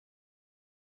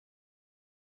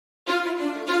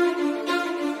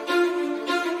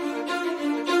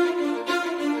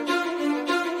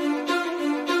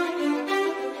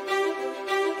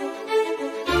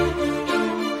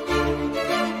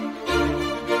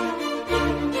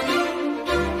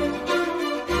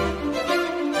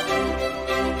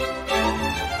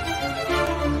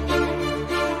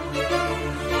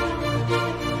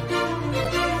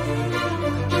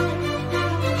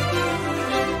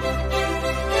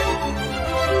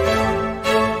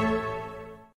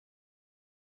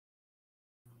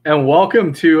And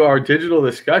welcome to our digital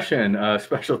discussion,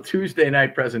 special Tuesday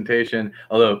night presentation.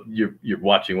 Although you're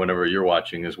watching whenever you're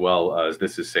watching as well, as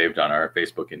this is saved on our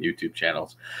Facebook and YouTube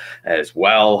channels as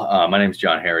well. My name is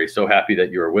John Harry. So happy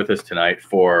that you are with us tonight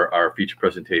for our feature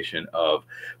presentation of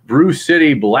Brew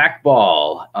City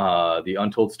Blackball, the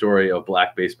untold story of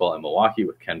black baseball in Milwaukee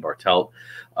with Ken Bartelt.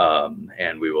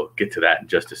 And we will get to that in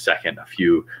just a second. A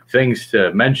few things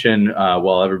to mention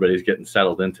while everybody's getting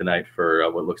settled in tonight for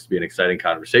what looks to be an exciting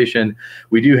conversation.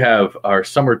 We do have our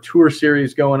summer tour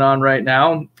series going on right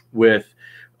now with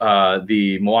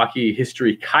the Milwaukee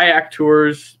History Kayak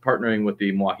Tours, partnering with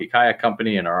the Milwaukee Kayak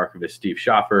Company and our archivist, Steve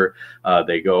Schaffer.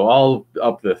 They go all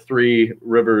up the three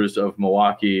rivers of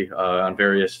Milwaukee on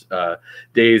various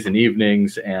days and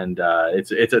evenings, and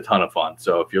it's a ton of fun.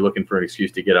 So if you're looking for an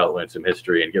excuse to get out, learn some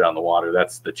history, and get on the water,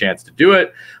 that's the chance to do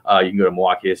it. You can go to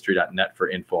MilwaukeeHistory.net for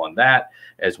info on that,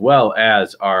 as well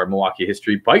as our Milwaukee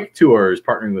History Bike Tours,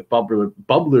 partnering with Bubbler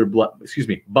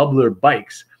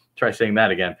Bikes. Try saying that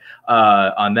again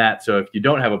on that. So if you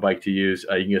don't have a bike to use,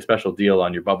 you can get a special deal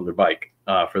on your Bubbler bike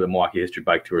for the Milwaukee History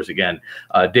Bike Tours. Again,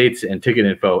 dates and ticket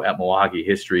info at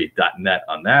MilwaukeeHistory.net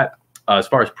on that. As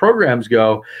far as programs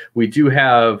go, we do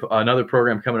have another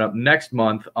program coming up next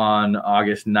month on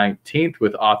August 19th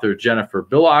with author Jennifer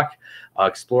Billock,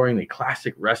 exploring the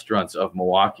classic restaurants of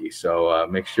Milwaukee. So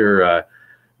make sure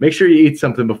you eat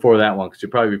something before that one, because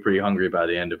you'll probably be pretty hungry by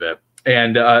the end of it.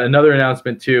 And another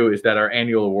announcement, too, is that our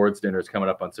annual awards dinner is coming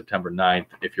up on September 9th.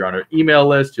 If you're on our email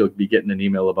list, you'll be getting an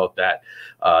email about that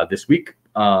this week.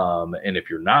 And if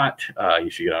you're not,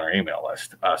 you should get on our email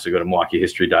list. So go to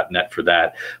MilwaukeeHistory.net for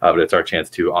that. But it's our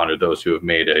chance to honor those who have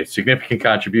made a significant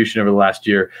contribution over the last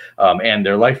year and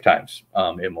their lifetimes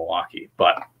in Milwaukee.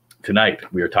 But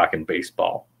tonight, we are talking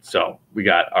baseball. So we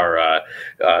got our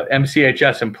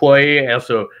MCHS employee,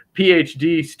 also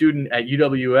PhD student at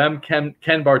UWM,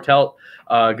 Ken Bartelt,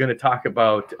 going to talk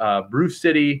about Brew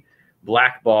City,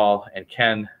 Blackball, and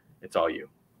Ken, it's all you.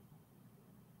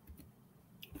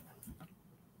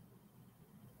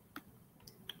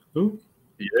 Who?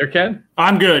 You there, Ken?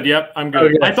 I'm good. Yep, I'm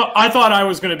good. Okay. I thought I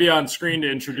was going to be on screen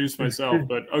to introduce myself,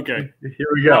 but okay. Here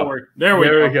we go. There we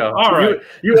go. All right.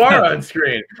 You are on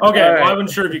screen. Okay. All well, right. I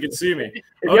wasn't sure if you could see me.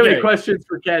 If you have any questions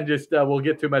for Ken, just we'll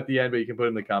get to them at the end, but you can put them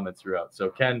in the comments throughout. So,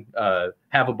 Ken,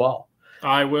 have a ball.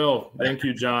 I will. Thank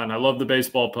you, John. I love the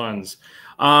baseball puns.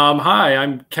 Hi,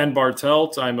 I'm Ken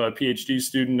Bartelt. I'm a PhD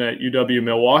student at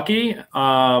UW-Milwaukee,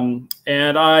 and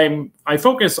I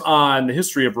focus on the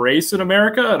history of race in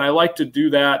America, and I like to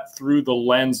do that through the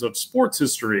lens of sports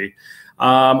history.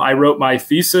 I wrote my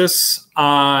thesis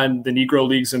on the Negro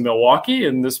Leagues in Milwaukee,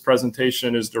 and this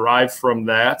presentation is derived from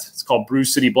that. It's called Brew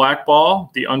City Blackball,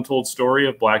 the untold story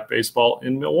of black baseball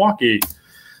in Milwaukee.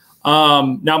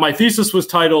 Now, my thesis was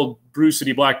titled Brew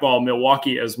City Blackball,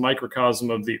 Milwaukee as Microcosm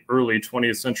of the Early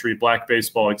 20th Century Black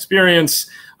Baseball Experience.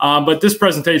 But this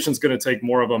presentation is going to take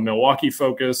more of a Milwaukee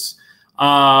focus.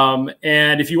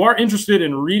 And if you are interested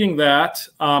in reading that,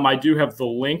 I do have the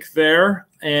link there,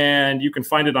 and you can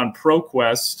find it on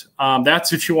ProQuest.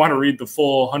 That's if you want to read the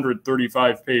full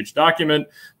 135-page document.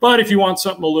 But if you want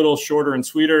something a little shorter and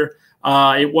sweeter,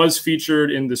 it was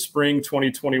featured in the spring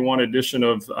 2021 edition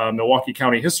of Milwaukee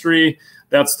County History.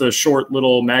 That's the short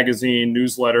little magazine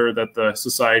newsletter that the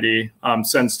Society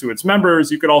sends to its members.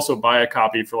 You could also buy a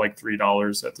copy for like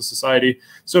 $3 at the Society.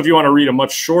 So if you want to read a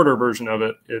much shorter version of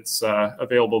it, it's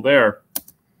available there.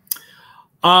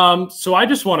 So I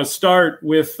just want to start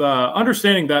with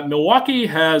understanding that Milwaukee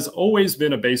has always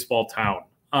been a baseball town.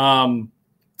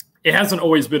 It hasn't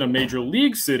always been a major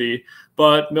league city,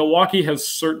 but Milwaukee has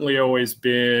certainly always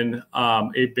been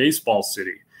a baseball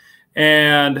city.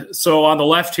 And so on the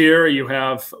left here, you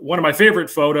have one of my favorite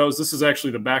photos. This is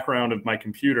actually the background of my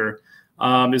computer,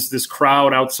 is this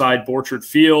crowd outside Borchert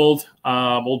Field.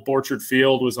 Old Borchert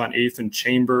Field was on 8th and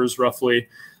Chambers, roughly,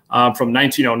 from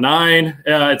 1909.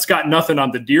 It's got nothing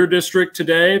on the Deer District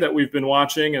today that we've been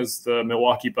watching as the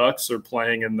Milwaukee Bucks are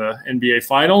playing in the NBA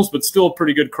Finals, but still a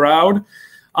pretty good crowd.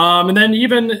 And then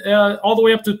even all the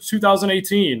way up to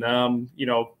 2018, you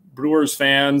know, Brewers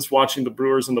fans watching the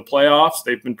Brewers in the playoffs.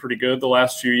 They've been pretty good the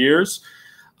last few years.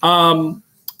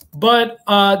 But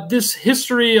this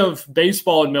history of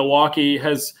baseball in Milwaukee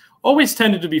has always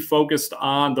tended to be focused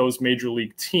on those major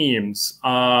league teams,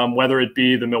 whether it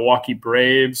be the Milwaukee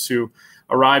Braves, who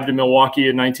arrived in Milwaukee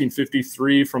in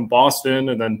 1953 from Boston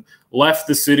and then left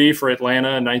the city for Atlanta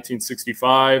in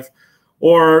 1965,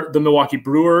 or the Milwaukee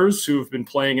Brewers, who have been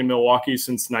playing in Milwaukee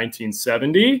since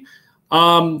 1970.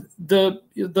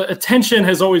 The attention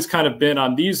has always kind of been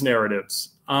on these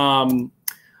narratives.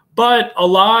 But a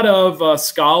lot of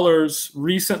scholars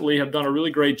recently have done a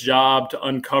really great job to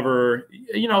uncover,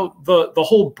 the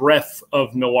whole breadth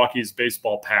of Milwaukee's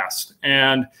baseball past.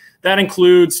 And that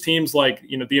includes teams like,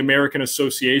 the American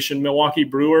Association Milwaukee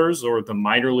Brewers or the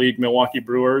minor league Milwaukee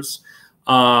Brewers.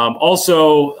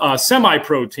 Also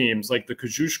semi-pro teams like the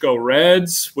Kosciuszko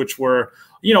Reds, which were,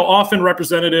 often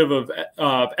representative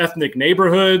of ethnic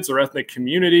neighborhoods or ethnic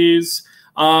communities.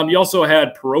 You also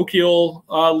had parochial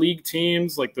league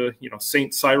teams like the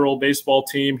St. Cyril baseball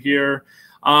team here.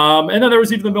 And then there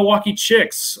was even the Milwaukee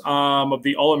Chicks of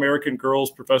the All-American Girls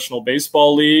Professional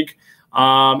Baseball League.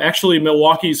 Actually,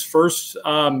 Milwaukee's first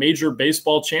major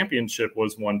baseball championship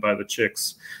was won by the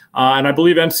Chicks. And I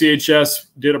believe MCHS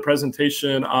did a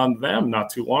presentation on them not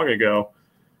too long ago.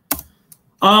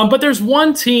 But there's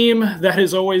one team that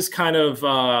has always kind of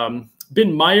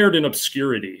been mired in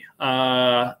obscurity.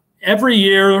 Every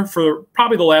year for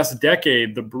probably the last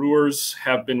decade, the Brewers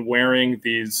have been wearing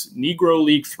these Negro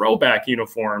League throwback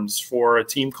uniforms for a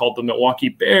team called the Milwaukee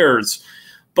Bears.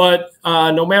 But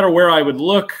no matter where I would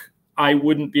look, I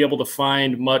wouldn't be able to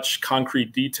find much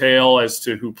concrete detail as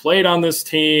to who played on this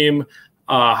team,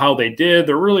 how they did.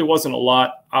 There really wasn't a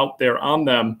lot out there on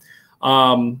them.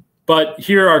 But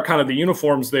here are kind of the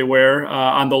uniforms they wear.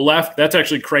 On the left, that's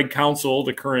actually Craig Counsell,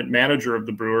 the current manager of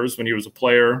the Brewers when he was a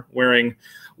player, wearing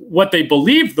what they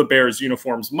believed the Bears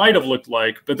uniforms might have looked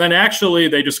like. But then actually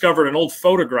they discovered an old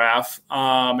photograph,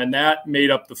 and that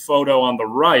made up the photo on the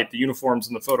right, the uniforms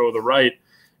in the photo of the right.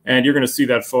 And you're going to see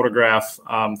that photograph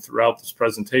throughout this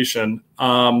presentation.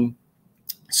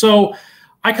 So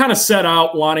I kind of set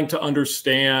out wanting to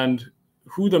understand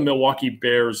who the Milwaukee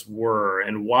Bears were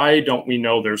and why don't we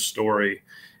know their story.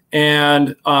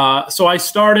 And so I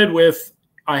started with,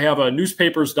 I have a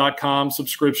newspapers.com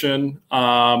subscription,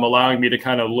 allowing me to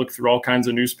kind of look through all kinds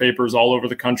of newspapers all over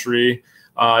the country.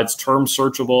 It's term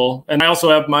searchable. And I also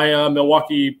have my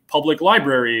Milwaukee Public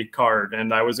Library card,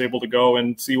 and I was able to go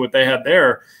and see what they had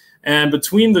there. And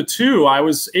between the two, I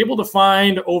was able to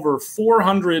find over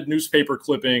 400 newspaper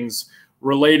clippings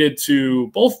related to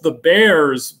both the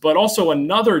Bears, but also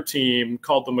another team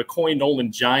called the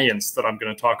McCoy-Nolan Giants that I'm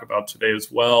going to talk about today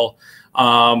as well.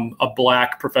 A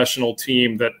black professional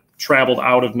team that traveled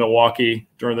out of Milwaukee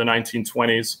during the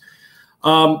 1920s.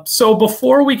 So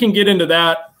before we can get into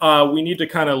that, we need to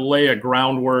kind of lay a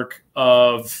groundwork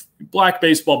of black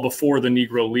baseball before the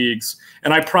Negro Leagues.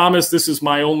 And I promise this is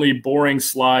my only boring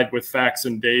slide with facts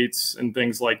and dates and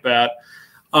things like that.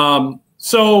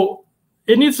 So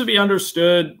it needs to be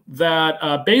understood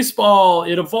that baseball,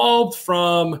 it evolved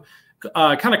from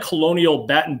kind of colonial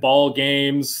bat and ball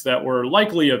games that were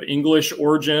likely of English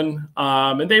origin,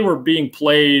 and they were being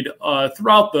played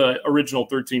throughout the original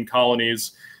 13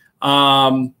 colonies.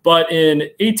 But in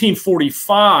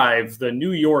 1845, the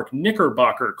New York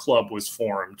Knickerbocker Club was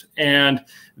formed, and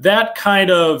that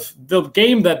kind of, the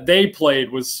game that they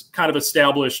played was kind of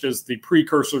established as the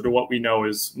precursor to what we know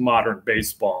as modern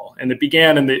baseball, and it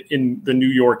began in the New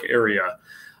York area.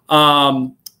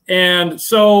 And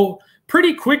so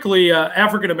pretty quickly,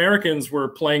 African Americans were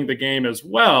playing the game as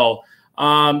well.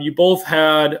 You both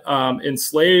had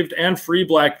enslaved and free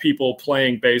black people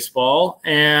playing baseball,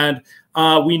 and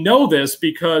we know this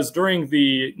because during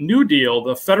the New Deal,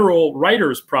 the Federal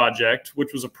Writers Project,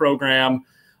 which was a program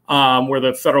where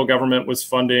the federal government was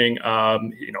funding,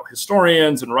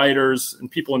 historians and writers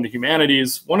and people in the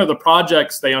humanities, one of the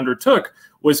projects they undertook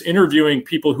was interviewing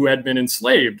people who had been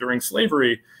enslaved during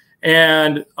slavery.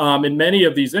 And in many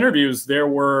of these interviews, there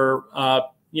were,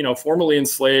 formerly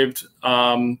enslaved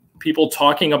people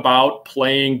talking about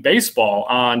playing baseball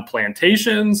on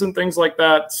plantations and things like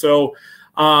that. So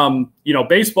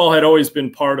baseball had always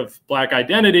been part of black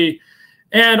identity.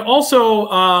 And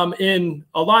also in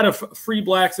a lot of free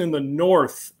blacks in the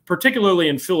North, particularly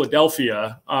in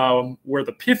Philadelphia, where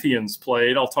the Pythians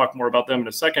played, I'll talk more about them in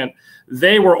a second,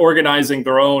 they were organizing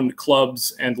their own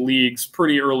clubs and leagues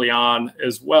pretty early on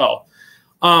as well.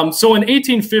 So in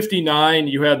 1859,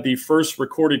 you had the first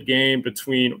recorded game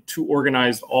between two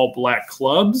organized all-black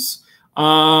clubs.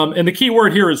 And the key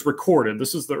word here is recorded.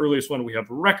 This is the earliest one we have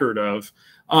record of.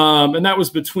 And that was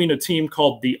between a team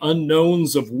called the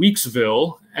Unknowns of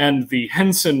Weeksville and the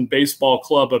Henson Baseball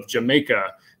Club of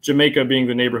Jamaica. Jamaica being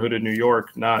the neighborhood of New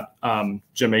York, not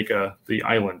Jamaica, the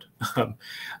island.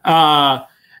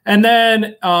 And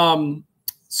then,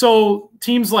 so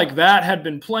teams like that had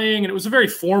been playing, and it was a very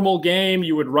formal game.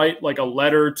 You would write like a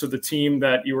letter to the team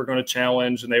that you were going to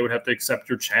challenge, and they would have to accept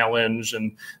your challenge.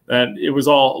 And that it was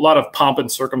all a lot of pomp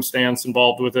and circumstance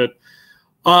involved with it.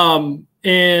 And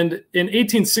in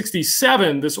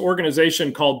 1867, this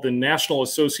organization called the National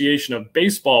Association of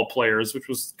Baseball Players, which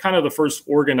was kind of the first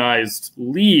organized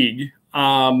league,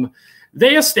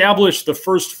 they established the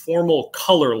first formal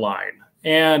color line.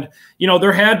 And, you know,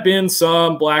 there had been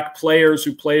some black players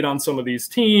who played on some of these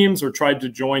teams or tried to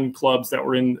join clubs that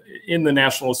were in the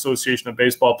National Association of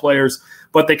Baseball Players.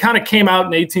 But they kind of came out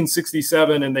in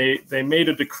 1867 and they made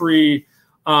a decree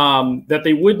that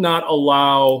they would not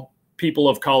allow people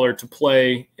of color to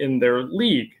play in their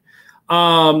league.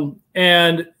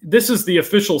 And this is the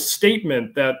official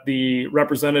statement that the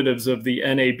representatives of the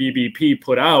NABBP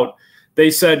put out. They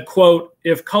said, quote,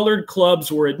 "If colored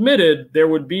clubs were admitted, there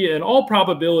would be in all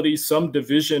probability some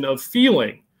division of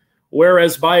feeling,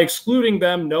 whereas by excluding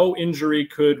them, no injury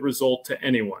could result to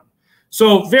anyone."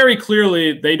 So very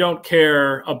clearly, they don't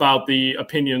care about the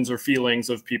opinions or feelings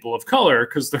of people of color,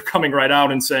 because they're coming right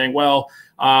out and saying, well,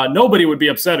 nobody would be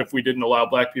upset if we didn't allow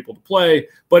black people to play,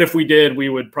 but if we did, we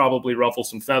would probably ruffle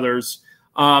some feathers.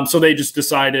 So they just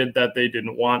decided that they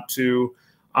didn't want to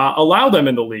allow them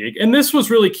in the league. And this was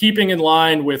really keeping in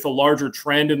line with a larger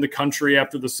trend in the country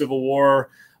after the Civil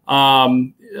War,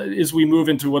 as we move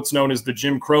into what's known as the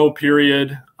Jim Crow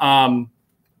period.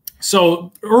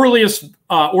 So earliest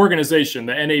organization,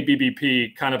 the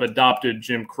NABBP, kind of adopted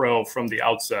Jim Crow from the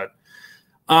outset.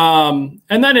 And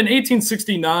then in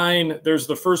 1869, there's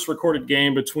the first recorded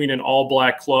game between an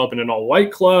all-black club and an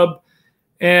all-white club.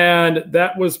 And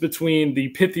that was between the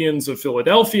Pythians of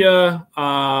Philadelphia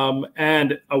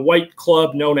and a white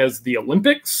club known as the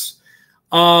Olympics.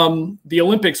 The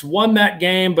Olympics won that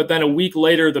game, but then a week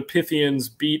later, the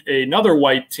Pythians beat another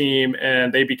white team,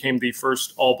 and they became the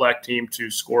first all-black team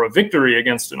to score a victory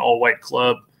against an all-white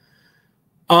club.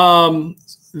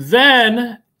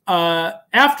 Then,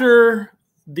 after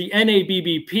the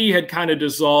NABBP had kind of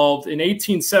dissolved, in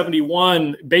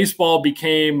 1871, baseball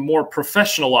became more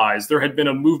professionalized. There had been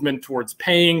a movement towards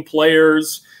paying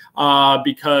players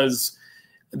because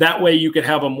that way you could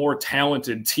have a more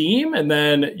talented team. And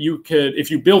then you could, if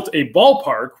you built a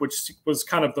ballpark, which was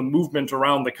kind of the movement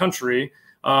around the country,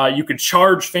 you could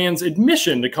charge fans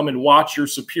admission to come and watch your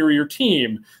superior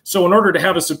team. So in order to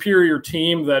have a superior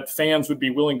team that fans would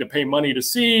be willing to pay money to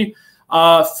see,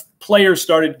 players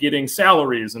started getting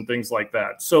salaries and things like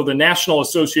that. So the National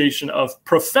Association of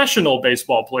Professional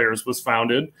Baseball Players was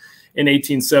founded in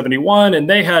 1871, and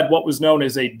they had what was known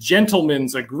as a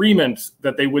gentleman's agreement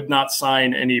that they would not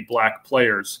sign any black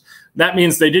players. That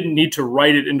means they didn't need to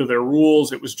write it into their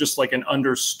rules. It was just like an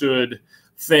understood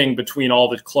thing between all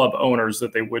the club owners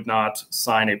that they would not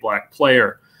sign a black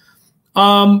player.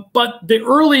 But the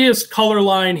earliest color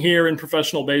line here in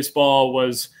professional baseball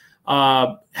was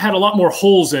had a lot more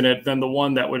holes in it than the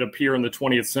one that would appear in the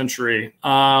 20th century.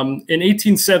 In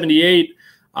 1878,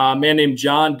 a man named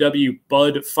John W.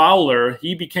 Bud Fowler,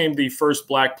 he became the first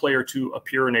black player to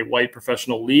appear in a white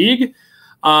professional league.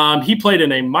 He played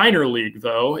in a minor league,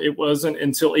 though. It wasn't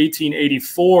until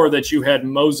 1884 that you had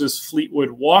Moses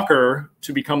Fleetwood Walker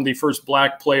to become the first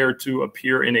black player to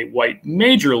appear in a white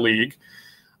major league.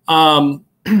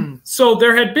 So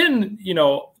there had been, you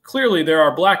know, clearly there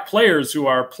are black players who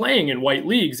are playing in white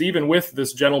leagues, even with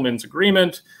this gentleman's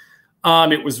agreement.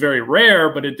 It was very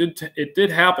rare, but it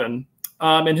did happen.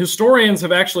 And historians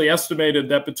have actually estimated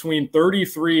that between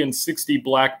 33 and 60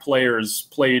 black players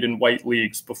played in white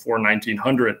leagues before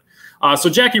 1900. So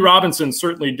Jackie Robinson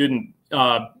certainly didn't,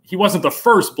 he wasn't the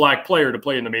first black player to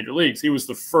play in the major leagues. He was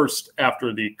the first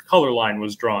after the color line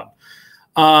was drawn.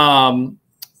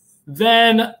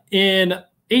 Then in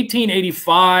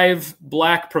 1885,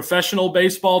 black professional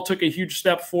baseball took a huge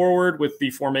step forward with the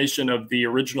formation of the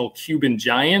original Cuban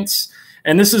Giants.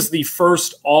 And this is the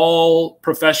first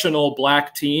all-professional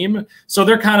black team. So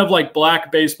they're kind of like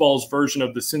black baseball's version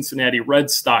of the Cincinnati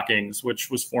Red Stockings, which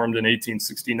was formed in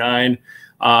 1869,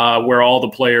 where all the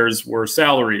players were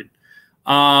salaried.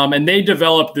 And they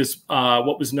developed this,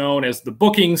 what was known as the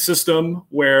booking system,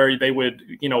 where they would,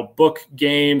 you know, book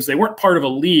games. They weren't part of a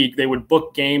league. They would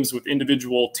book games with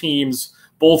individual teams,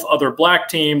 both other black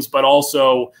teams, but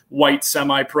also white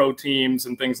semi-pro teams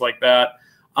and things like that.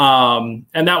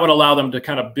 And that would allow them to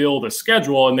kind of build a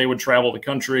schedule, and they would travel the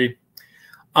country.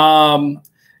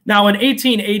 Now in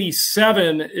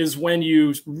 1887 is when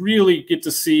you really get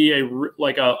to see a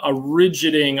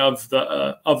rigiding of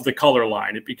the color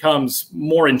line. It becomes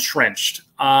more entrenched.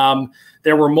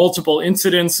 There were multiple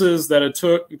incidences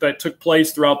that took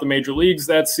place throughout the major leagues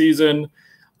that season.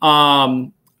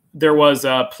 There was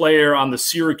a player on the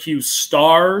Syracuse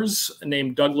Stars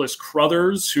named Douglas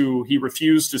Crothers, who he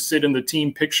refused to sit in the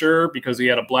team picture because he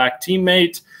had a black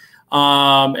teammate.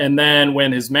 And then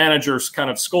when his managers kind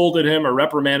of scolded him or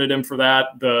reprimanded him for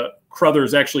that, the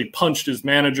Crothers actually punched his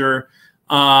manager.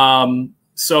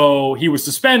 So he was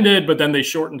suspended, but then they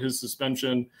shortened his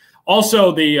suspension.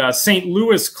 Also, the St.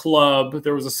 Louis club,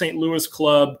 there was a St. Louis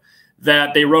club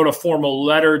that they wrote a formal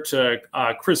letter to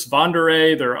Chris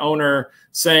Vonderay, their owner,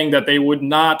 saying that they would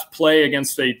not play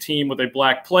against a team with a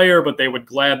black player, but they would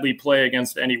gladly play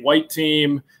against any white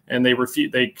team. And they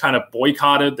kind of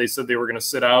boycotted. They said they were going to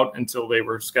sit out until they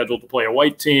were scheduled to play a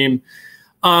white team.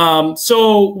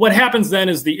 So what happens then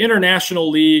is the International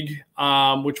League,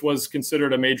 which was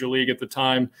considered a major league at the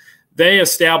time, they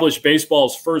established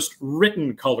baseball's first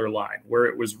written color line, where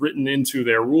it was written into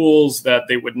their rules that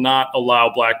they would not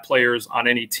allow black players on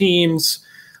any teams.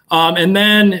 And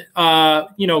then,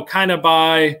 kind of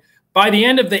by the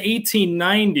end of the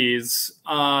 1890s,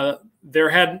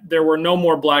 there were no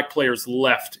more black players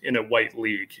left in a white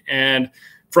league. And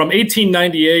from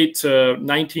 1898 to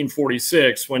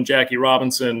 1946, when Jackie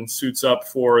Robinson suits up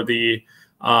for the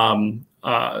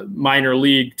minor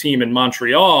league team in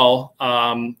Montreal,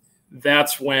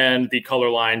 that's when the color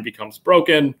line becomes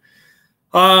broken.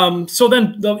 So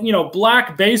then,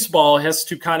 black baseball has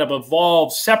to kind of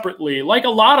evolve separately, like a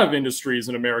lot of industries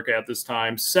in America at this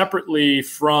time, separately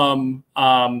from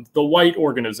the white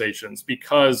organizations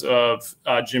because of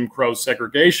Jim Crow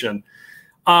segregation.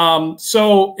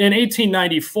 So in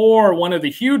 1894, one of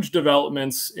the huge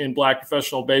developments in black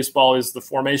professional baseball is the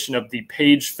formation of the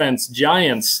Page Fence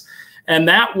Giants. And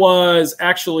that was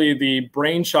actually the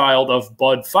brainchild of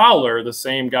Bud Fowler, the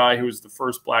same guy who was the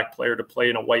first black player to play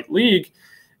in a white league.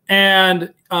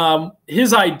 And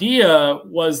his idea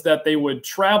was that they would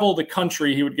travel the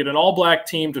country. He would get an all-black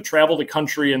team to travel the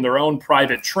country in their own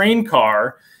private train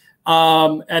car.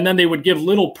 And then they would give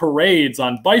little parades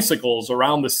on bicycles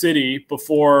around the city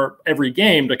before every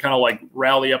game to kind of like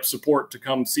rally up support to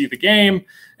come see the game.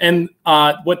 And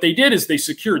what they did is they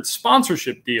secured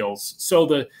sponsorship deals. So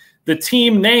the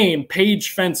team name,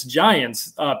 Page Fence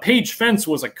Giants, Page Fence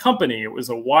was a company. It was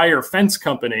a wire fence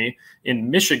company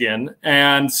in Michigan.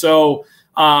 And so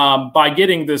by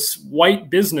getting this white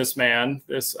businessman,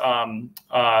 this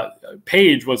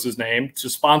Page was his name, to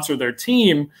sponsor their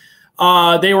team,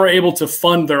 they were able to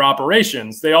fund their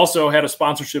operations. They also had a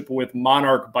sponsorship with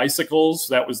Monarch Bicycles.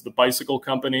 That was the bicycle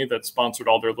company that sponsored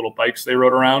all their little bikes they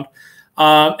rode around.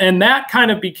 And that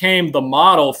kind of became the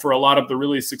model for a lot of the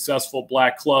really successful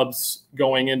black clubs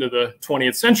going into the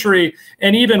 20th century.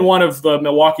 And even one of the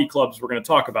Milwaukee clubs we're going to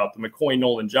talk about, the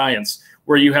McCoy-Nolan Giants,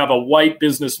 where you have a white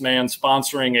businessman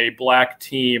sponsoring a black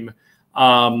team.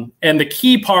 And the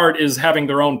key part is having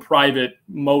their own private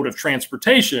mode of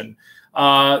transportation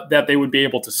that they would be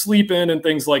able to sleep in and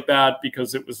things like that,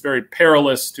 because it was very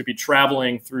perilous to be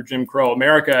traveling through Jim Crow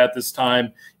America at this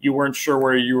time. You weren't sure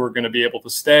where you were going to be able to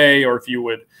stay or if you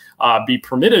would be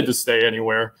permitted to stay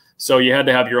anywhere. So you had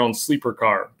to have your own sleeper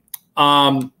car.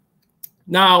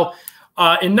 Now,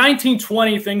 in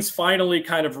 1920, things finally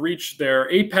kind of reached their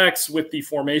apex with the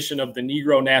formation of the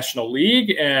Negro National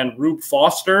League, and Rube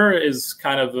Foster is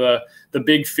kind of the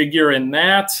big figure in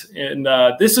that. And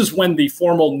this is when the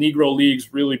formal Negro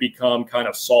Leagues really become kind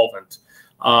of solvent,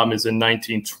 is in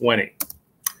 1920.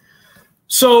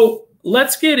 So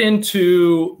let's get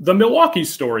into the Milwaukee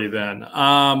story then.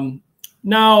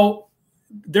 Now,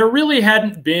 there really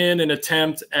hadn't been an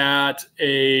attempt at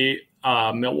a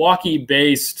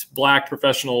Milwaukee-based black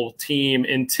professional team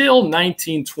until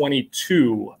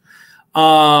 1922.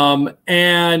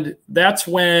 And that's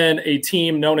when a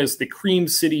team known as the Cream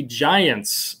City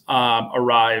Giants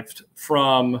arrived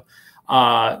from,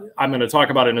 I'm going to talk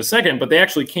about it in a second, but they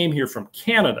actually came here from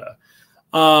Canada.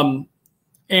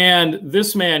 And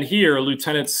this man here,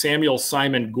 Lieutenant Samuel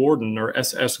Simon Gordon, or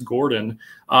SS Gordon,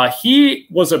 he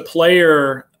was a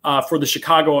player for the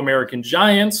Chicago American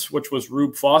Giants, which was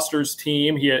Rube Foster's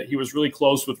team. He was really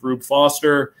close with Rube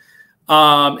Foster.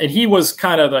 And he was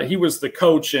the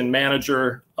coach and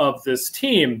manager of this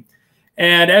team.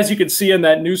 And as you can see in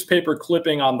that newspaper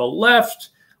clipping on the left,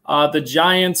 the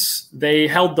Giants, they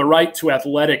held the right to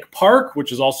Athletic Park,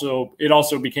 which is also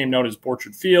became known as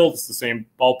Borchard Field. It's the same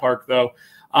ballpark though.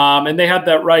 And they had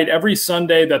that right every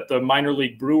Sunday that the minor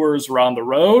league Brewers were on the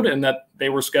road and that they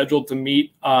were scheduled to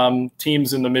meet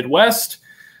teams in the Midwest.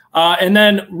 And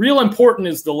then real important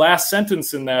is the last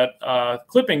sentence in that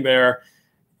clipping there.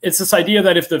 It's this idea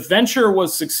that if the venture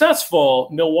was successful,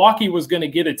 Milwaukee was going to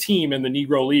get a team in the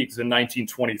Negro Leagues in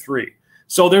 1923.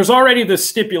 So there's already this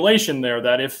stipulation there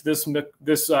that if this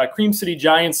Cream City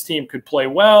Giants team could play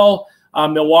well,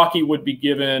 Milwaukee would be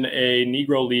given a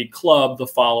Negro League club the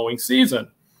following season.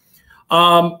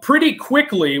 Pretty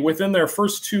quickly, within their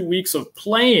first 2 weeks of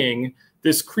playing,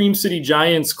 this Cream City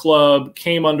Giants club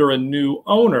came under a new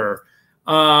owner.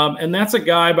 And that's a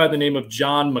guy by the name of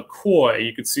John McCoy.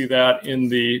 You could see that in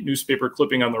the newspaper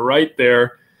clipping on the right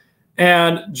there.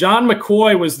 And John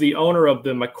McCoy was the owner of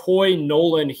the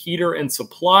McCoy-Nolan Heater and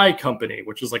Supply Company,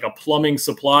 which is like a plumbing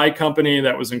supply company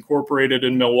that was incorporated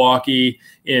in Milwaukee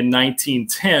in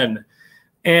 1910.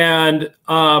 And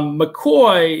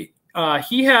McCoy,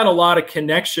 he had a lot of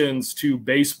connections to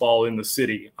baseball in the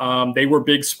city. They were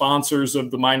big sponsors of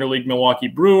the minor league Milwaukee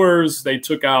Brewers. They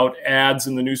took out ads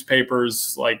in the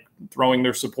newspapers, like throwing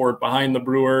their support behind the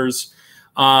Brewers.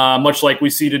 Much like we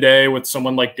see today with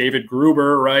someone like David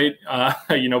Gruber, right?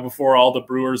 Before all the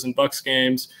Brewers and Bucks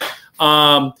games.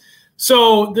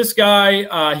 So this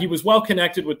guy, he was well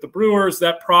connected with the Brewers.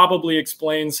 That probably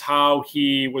explains how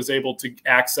he was able to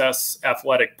access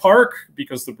Athletic Park,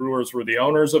 because the Brewers were the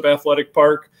owners of Athletic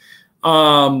Park.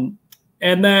 And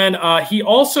then he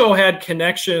also had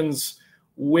connections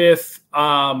with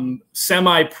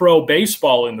semi-pro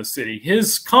baseball in the city.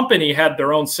 His company had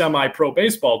their own semi-pro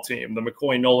baseball team, the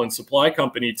McCoy-Nolan Supply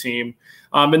Company team,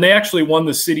 and they actually won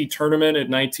the city tournament in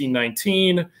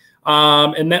 1919.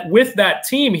 And that with that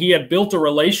team, he had built a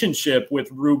relationship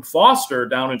with Rube Foster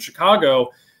down in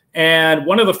Chicago. And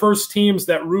one of the first teams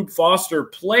that Rube Foster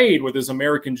played with his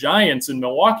American Giants in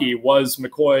Milwaukee was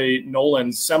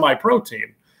McCoy-Nolan's semi-pro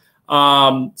team.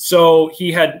 So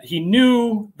he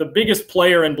knew the biggest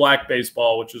player in black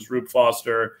baseball, which is Rube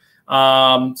Foster.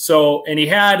 And he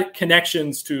had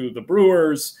connections to the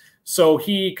Brewers. So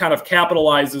he kind of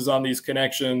capitalizes on these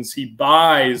connections. He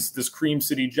buys this Cream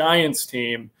City Giants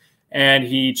team, and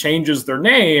he changes their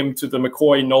name to the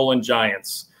McCoy-Nolan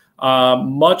Giants,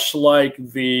 much like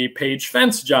the Page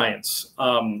Fence Giants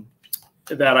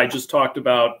that I just talked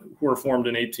about, who were formed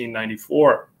in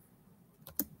 1894.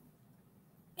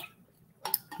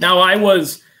 Now, I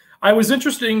was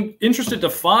interested to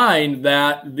find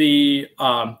that the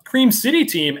Cream City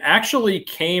team actually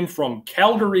came from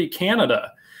Calgary,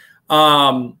 Canada.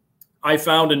 I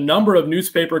found a number of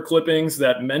newspaper clippings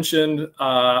that mentioned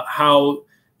how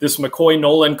this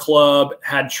McCoy-Nolan club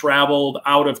had traveled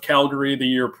out of Calgary the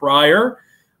year prior.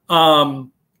 To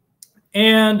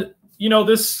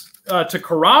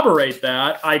corroborate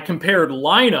that, I compared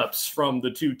lineups from the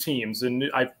two teams, and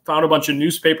I found a bunch of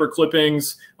newspaper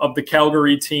clippings of the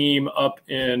Calgary team up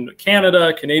in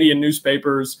Canada, Canadian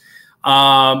newspapers.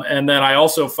 And then I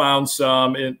also found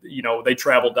some, they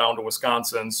traveled down to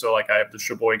Wisconsin. So like I have the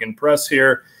Sheboygan Press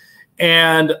here.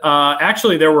 And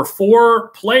actually there were 4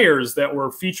 players that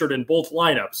were featured in both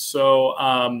lineups. So,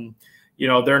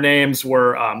 their names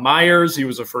were Myers, he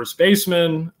was a first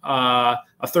baseman, a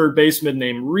third baseman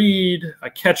named Reed,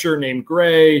 a catcher named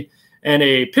Gray, and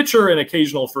a pitcher and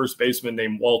occasional first baseman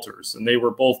named Walters. And they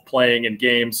were both playing in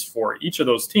games for each of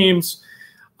those teams.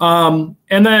 And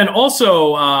then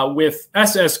also with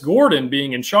S.S. Gordon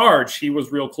being in charge, he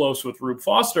was real close with Rube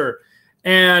Foster.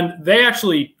 And they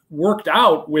actually worked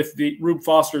out with the Rube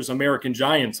Foster's American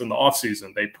Giants in the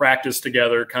offseason. They practiced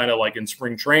together kind of like in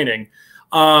spring training.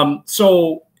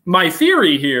 So my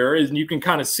theory here is, and you can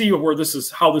kind of see where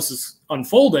how this is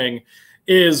unfolding,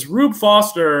 is Rube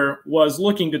Foster was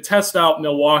looking to test out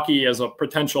Milwaukee as a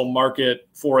potential market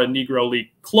for a Negro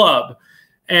League club.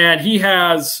 And he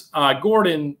has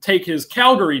Gordon take his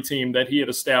Calgary team that he had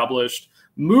established,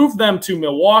 move them to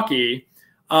Milwaukee,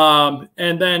 and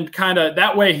then kind of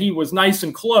that way he was nice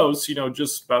and close,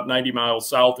 just about 90 miles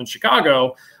south in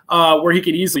Chicago, where he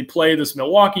could easily play this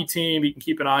Milwaukee team. He can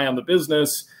keep an eye on the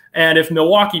business. And if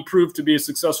Milwaukee proved to be a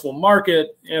successful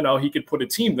market, he could put a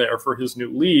team there for his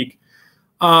new league.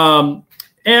 And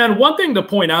one thing to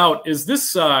point out is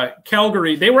this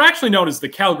Calgary, they were actually known as the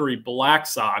Calgary Black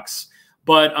Sox,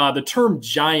 but the term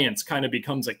Giants kind of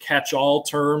becomes a catch-all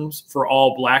term for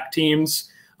all black teams.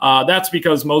 That's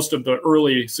because most of the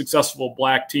early successful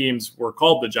black teams were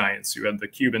called the Giants. You had the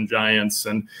Cuban Giants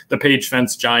and the Page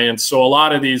Fence Giants. So a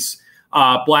lot of these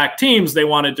black teams, they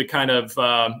wanted to kind of,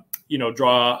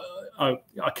 draw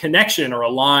a connection or a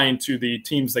line to the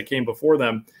teams that came before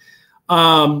them.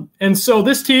 And so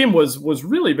this team was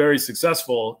really very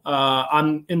successful.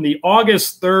 In the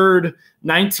August 3rd,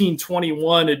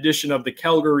 1921 edition of the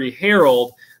Calgary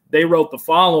Herald, they wrote the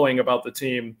following about the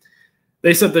team.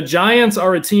 They said, "The Giants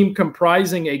are a team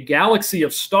comprising a galaxy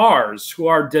of stars who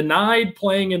are denied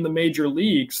playing in the major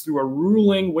leagues through a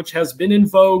ruling which has been in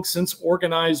vogue since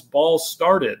organized ball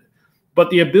started.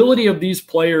 But the ability of these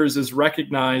players is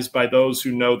recognized by those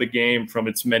who know the game from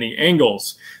its many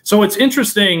angles." So it's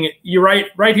interesting. You're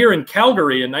right here in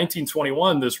Calgary in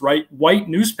 1921, this white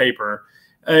newspaper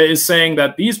is saying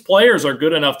that these players are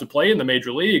good enough to play in the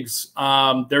major leagues.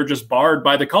 They're just barred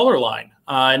by the color line.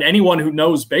 And anyone who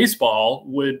knows baseball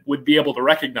would be able to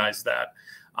recognize that.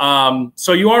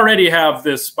 So you already have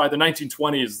this, by the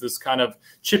 1920s, this kind of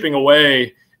chipping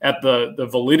away at the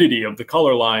validity of the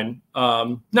color line.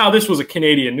 Now, this was a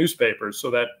Canadian newspaper,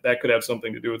 so that could have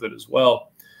something to do with it as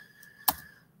well.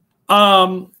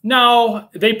 Now,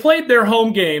 they played their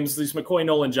home games, these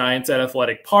McCoy-Nolan Giants, at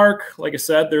Athletic Park. Like I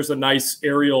said, there's a nice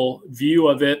aerial view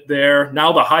of it there.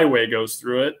 Now the highway goes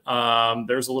through it.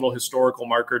 There's a little historical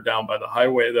marker down by the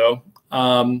highway, though.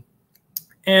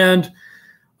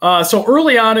 So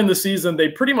early on in the season, they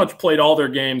pretty much played all their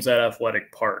games at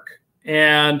Athletic Park.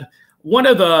 And one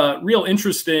of the real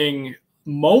interesting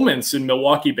moments in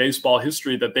Milwaukee baseball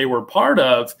history that they were part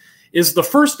of is the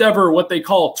first ever what they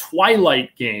call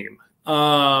twilight game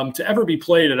to ever be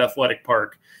played at Athletic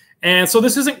Park. And so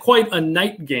this isn't quite a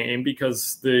night game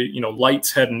because the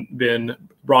lights hadn't been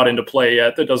brought into play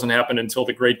yet. That doesn't happen until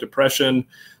the Great Depression.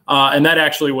 And that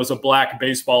actually was a black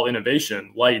baseball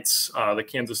innovation, lights. The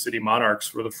Kansas City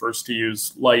Monarchs were the first to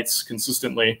use lights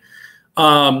consistently.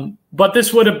 But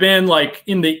this would have been like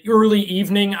in the early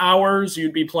evening hours,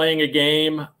 you'd be playing a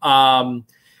game.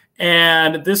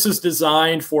 And this is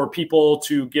designed for people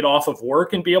to get off of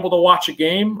work and be able to watch a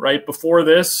game. Right before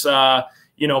this,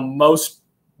 most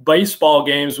baseball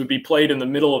games would be played in the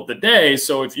middle of the day.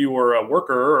 So if you were a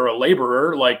worker or a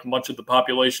laborer, like much of the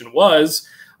population was,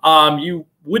 you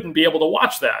wouldn't be able to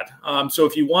watch that. So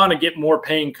if you want to get more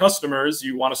paying customers,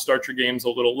 you want to start your games a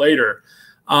little later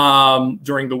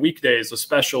during the weekdays,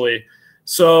 especially.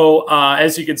 So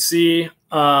as you can see,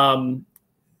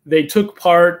 they took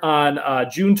part on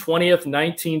June 20th,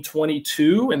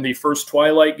 1922 in the first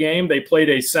twilight game. They played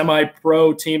a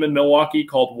semi-pro team in Milwaukee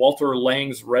called Walter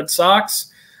Lang's Red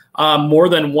Sox. More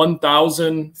than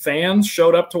 1,000 fans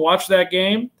showed up to watch that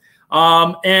game.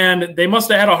 And they must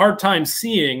have had a hard time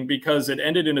seeing because it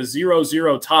ended in a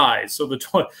 0-0 tie. So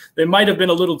they might have been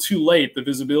a little too late. The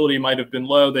visibility might have been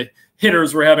low. The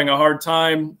hitters were having a hard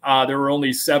time. There were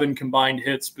only 7 combined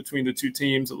hits between the two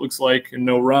teams, it looks like, and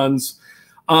no runs.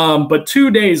 But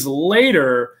 2 days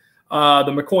later,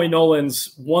 the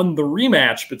McCoy-Nolans won the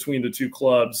rematch between the two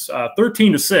clubs,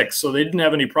 13-6. So they didn't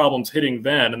have any problems hitting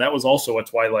then. And that was also a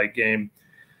twilight game.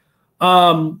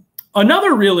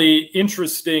 Another really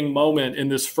interesting moment in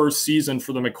this first season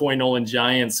for the McCoy-Nolan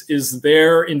Giants is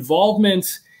their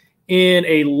involvement in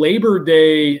a Labor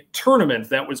Day tournament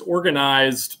that was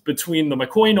organized between the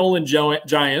McCoy-Nolan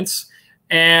Giants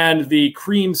and the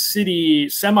Cream City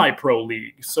Semi-Pro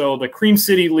League. So the Cream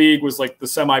City League was like the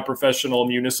semi-professional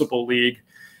municipal league.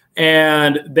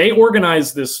 And they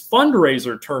organized this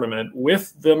fundraiser tournament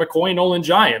with the McCoy-Nolan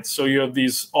Giants. So you have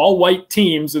these all-white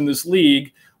teams in this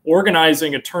league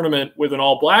organizing a tournament with an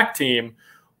all-black team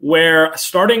where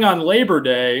starting on Labor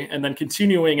Day and then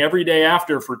continuing every day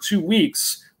after for 2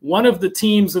 weeks, one of the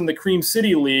teams in the Cream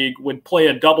City League would play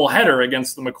a doubleheader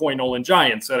against the McCoy-Nolan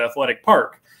Giants at Athletic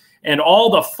Park. And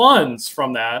all the funds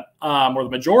from that, or the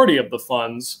majority of the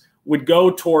funds, would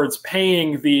go towards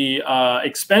paying the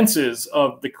expenses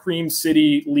of the Cream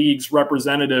City League's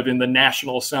representative in the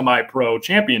National Semi-Pro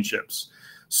Championships.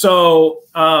 So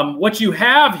what you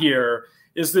have here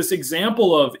is this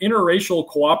example of interracial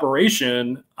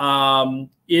cooperation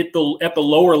at the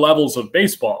lower levels of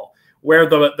baseball, where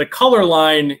the color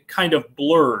line kind of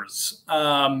blurs.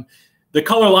 The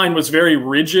color line was very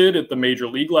rigid at the major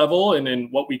league level and in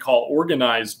what we call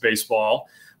organized baseball.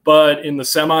 But in the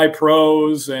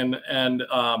semi-pros and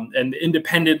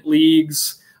independent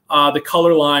leagues, the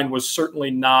color line was certainly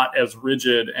not as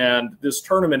rigid. And this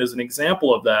tournament is an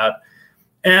example of that.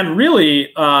 And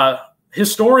really,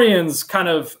 historians kind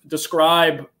of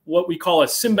describe what we call a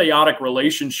symbiotic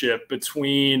relationship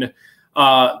between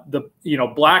the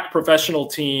black professional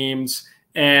teams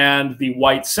and the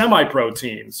white semi-pro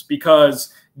teams,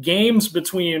 because games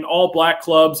between all black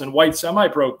clubs and white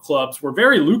semi-pro clubs were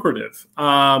very lucrative.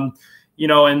 And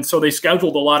so they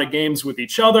scheduled a lot of games with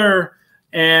each other,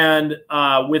 and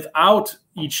without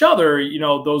each other,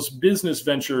 those business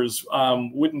ventures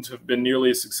wouldn't have been nearly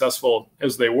as successful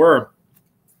as they were.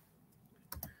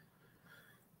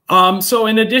 So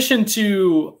in addition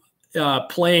to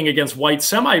playing against white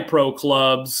semi-pro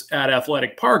clubs at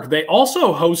Athletic Park, they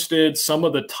also hosted some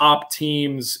of the top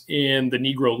teams in the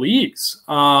Negro Leagues.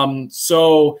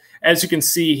 So as you can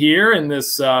see here in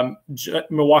this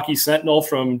Milwaukee Sentinel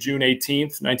from June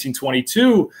 18th,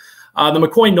 1922, the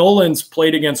McCoy-Nolans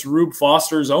played against Rube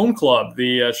Foster's own club,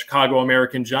 the Chicago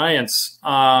American Giants,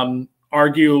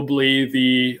 arguably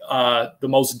the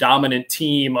most dominant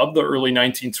team of the early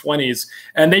 1920s.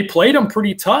 And they played them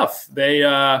pretty tough.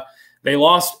 They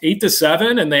lost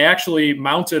 8-7, and they actually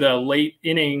mounted a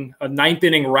ninth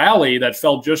inning rally that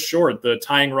fell just short. The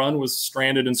tying run was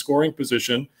stranded in scoring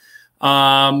position.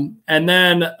 And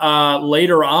then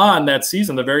later on that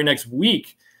season, the very next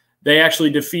week, they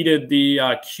actually defeated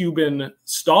the Cuban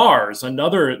Stars,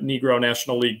 another Negro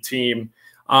National League team.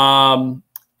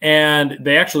 And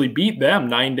they actually beat them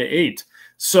 9-8.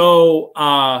 So,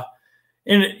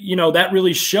 that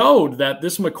really showed that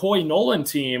this McCoy-Nolan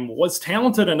team was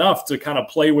talented enough to kind of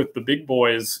play with the big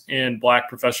boys in Black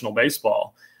professional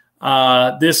baseball.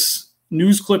 This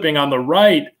news clipping on the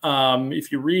right,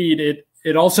 if you read it,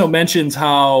 it also mentions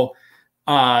how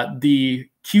the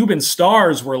Cuban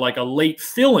Stars were like a late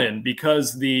fill-in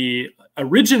because the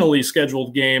originally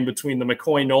scheduled game between the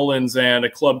McCoy-Nolans and a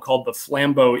club called the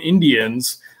Flambeau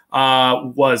Indians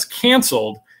was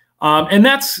canceled. And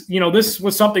that's, this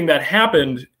was something that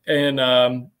happened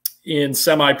in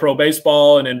semi-pro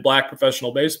baseball and in Black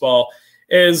professional baseball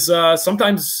is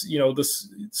sometimes, the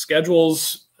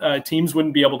schedules, teams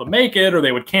wouldn't be able to make it or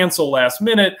they would cancel last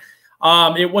minute.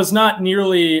 It was not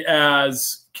nearly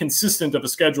as consistent of a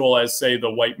schedule as, say, the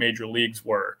white major leagues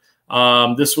were.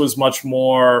 This was much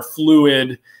more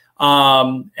fluid.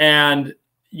 And,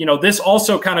 this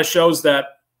also kind of shows that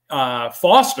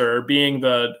Foster, being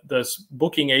the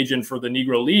booking agent for the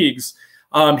Negro Leagues,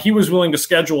 he was willing to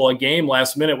schedule a game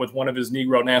last minute with one of his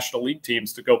Negro National League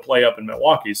teams to go play up in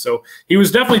Milwaukee. So he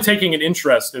was definitely taking an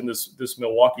interest in this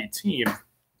Milwaukee team.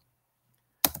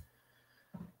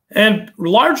 And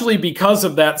largely because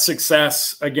of that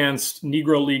success against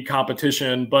Negro League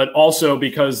competition, but also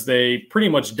because they pretty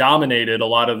much dominated a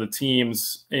lot of the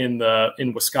teams in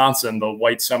Wisconsin, the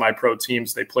white semi-pro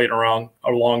teams they played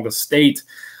along the state,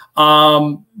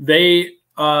 they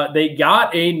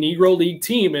got a Negro League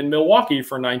team in Milwaukee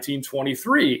for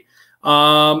 1923,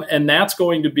 and that's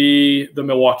going to be the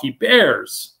Milwaukee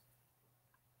Bears.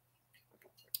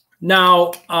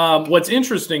 Now, what's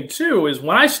interesting, too, is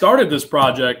when I started this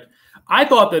project, I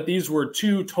thought that these were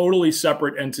two totally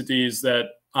separate entities that,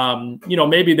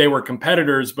 maybe they were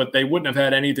competitors, but they wouldn't have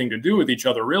had anything to do with each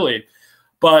other, really.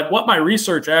 But what my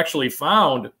research actually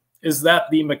found is that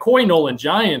the McCoy-Nolan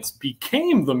Giants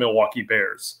became the Milwaukee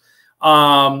Bears.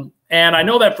 And I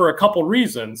know that for a couple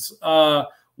reasons.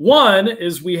 One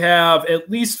is we have at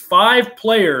least 5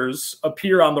 players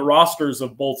appear on the rosters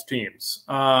of both teams.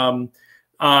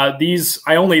 These,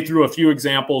 I only threw a few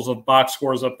examples of box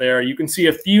scores up there. You can see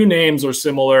a few names are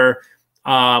similar,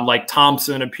 like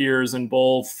Thompson appears in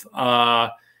both.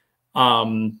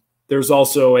 There's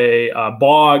also a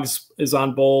Boggs is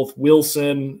on both,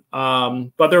 Wilson.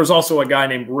 But there's also a guy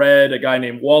named Red, a guy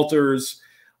named Walters,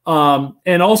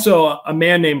 and also a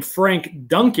man named Frank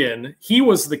Duncan. He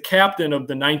was the captain of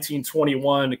the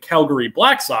 1921 Calgary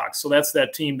Black Sox. So that's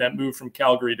that team that moved from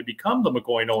Calgary to become the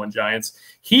McCoy-Nolan Giants.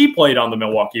 He played on the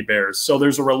Milwaukee Bears. So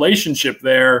there's a relationship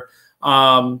there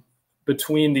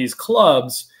between these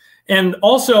clubs. And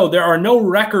also there are no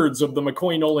records of the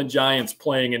McCoy-Nolan Giants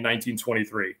playing in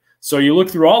 1923. So you look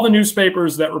through all the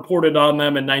newspapers that reported on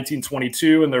them in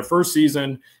 1922 in their first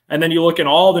season, and then you look in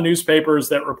all the newspapers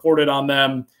that reported on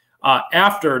them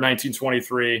after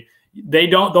 1923.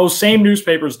 Those same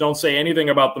newspapers don't say anything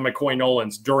about the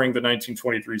McCoy-Nolans during the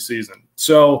 1923 season.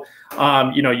 So,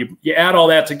 you add all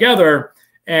that together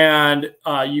and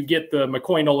you get the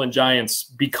McCoy-Nolan Giants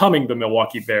becoming the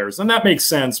Milwaukee Bears. And that makes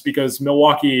sense because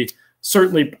Milwaukee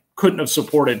certainly couldn't have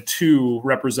supported 2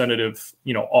 representative,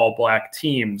 all Black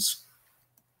teams.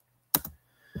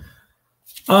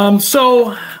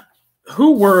 So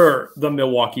who were the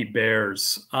Milwaukee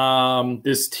Bears?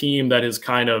 This team that has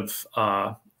kind of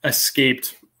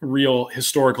escaped real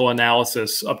historical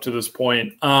analysis up to this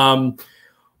point.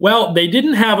 Well, they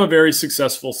didn't have a very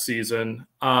successful season.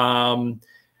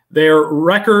 Their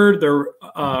record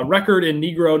in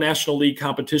Negro National League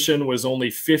competition was only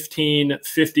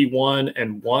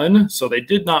 15-51-1, so they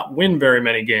did not win very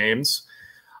many games.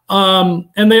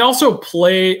 And they also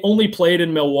only played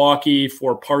in Milwaukee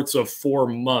for parts of 4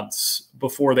 months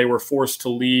before they were forced to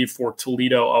leave for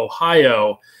Toledo,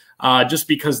 Ohio, just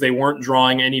because they weren't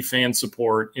drawing any fan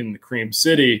support in the Cream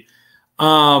City.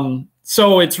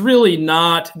 So it's really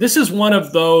not – this is one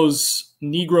of those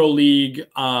Negro League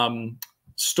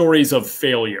stories of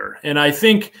failure. And I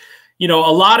think, a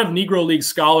lot of Negro League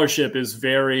scholarship is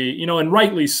very, and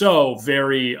rightly so,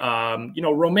 very,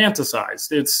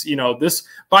 romanticized. It's, this,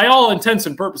 by all intents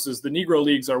and purposes, the Negro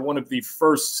Leagues are one of the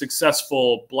first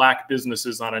successful Black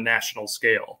businesses on a national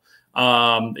scale.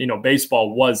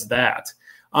 Baseball was that.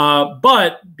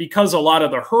 But because a lot of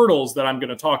the hurdles that I'm going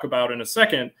to talk about in a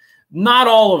second, not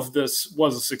all of this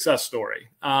was a success story.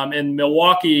 And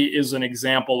Milwaukee is an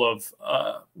example of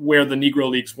where the Negro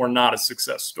Leagues were not a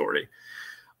success story.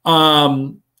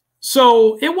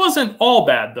 So it wasn't all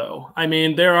bad, though. I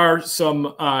mean, there are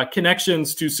some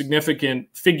connections to significant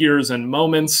figures and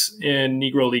moments in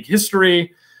Negro League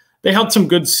history. They had some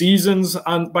good seasons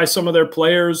by some of their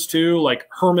players, too, like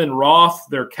Herman Roth,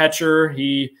 their catcher.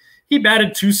 He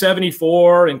batted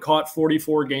 .274 and caught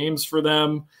 44 games for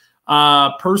them.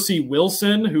 Percy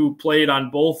Wilson, who played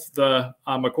on both the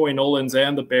McCoy-Nolans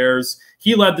and the Bears,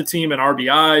 he led the team in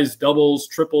RBIs, doubles,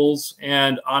 triples,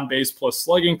 and on-base plus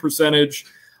slugging percentage.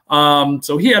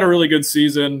 So he had a really good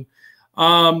season.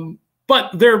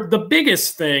 But the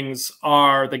biggest things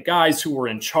are the guys who were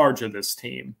in charge of this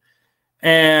team.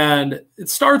 And it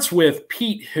starts with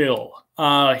Pete Hill.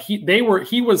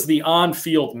 He was the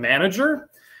on-field manager.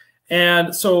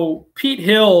 And so Pete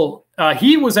Hill,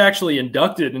 he was actually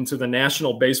inducted into the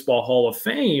National Baseball Hall of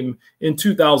Fame in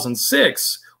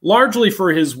 2006, largely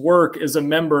for his work as a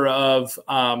member of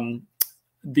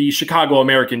the Chicago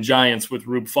American Giants with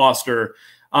Rube Foster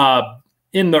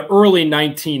in the early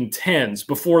 1910s,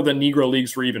 before the Negro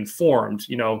Leagues were even formed.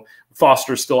 You know,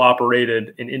 Foster still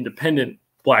operated an independent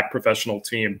Black professional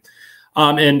team.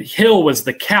 And Hill was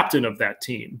the captain of that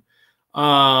team.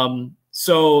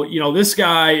 So, you know, this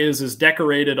guy is as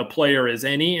decorated a player as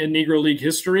any in Negro League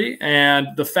history. And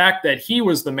the fact that he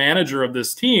was the manager of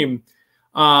this team,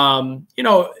 you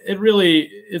know,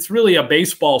 it's really a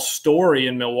baseball story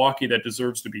in Milwaukee that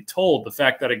deserves to be told. The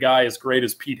fact that a guy as great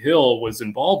as Pete Hill was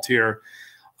involved here.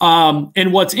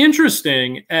 And what's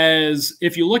interesting is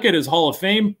if you look at his Hall of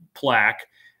Fame plaque,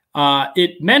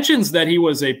 it mentions that he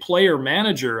was a player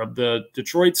manager of the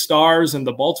Detroit Stars and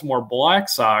the Baltimore Black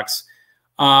Sox.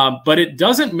 But it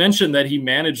doesn't mention that he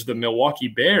managed the Milwaukee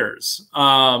Bears,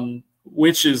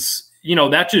 which is, you know,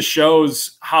 that just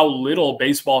shows how little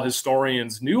baseball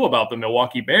historians knew about the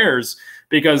Milwaukee Bears,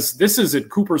 because this is in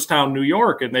Cooperstown, New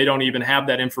York, and they don't even have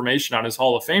that information on his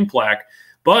Hall of Fame plaque.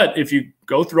 But if you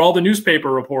go through all the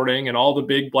newspaper reporting and all the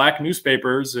big Black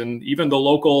newspapers and even the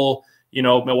local, you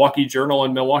know, Milwaukee Journal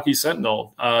and Milwaukee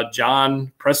Sentinel,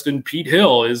 John Preston Pete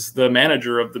Hill is the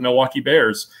manager of the Milwaukee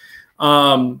Bears.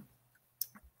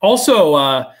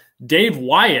 Also, Dave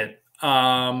Wyatt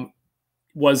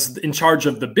was in charge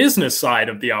of the business side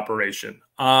of the operation.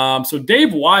 So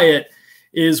Dave Wyatt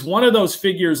is one of those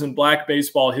figures in Black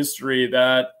baseball history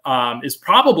that is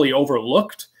probably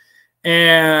overlooked.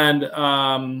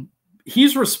 And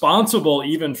he's responsible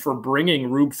even for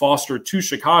bringing Rube Foster to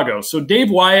Chicago. So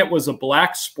Dave Wyatt was a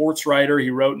Black sports writer.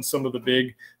 He wrote in some of the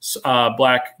big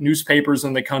Black newspapers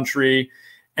in the country.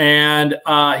 And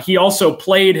he also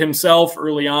played himself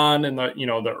early on in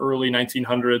the early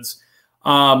 1900s.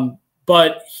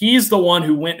 But he's the one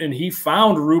who went and he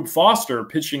found Rube Foster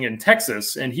pitching in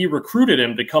Texas, and he recruited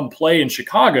him to come play in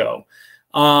Chicago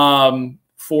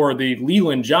for the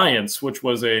Leland Giants, which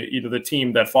was the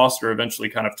team that Foster eventually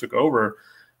kind of took over.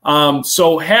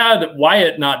 So had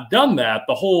Wyatt not done that,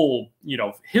 the whole,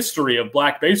 history of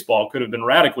Black baseball could have been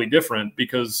radically different,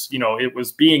 because, it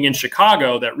was being in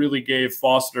Chicago that really gave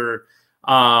Foster,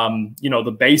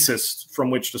 the basis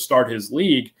from which to start his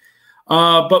league.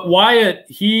 But Wyatt,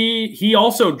 he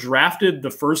also drafted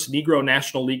the first Negro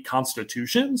National League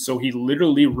Constitution. So he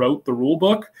literally wrote the rule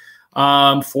book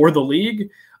for the league.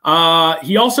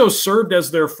 He also served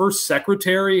as their first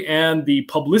secretary and the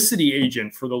publicity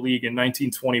agent for the league in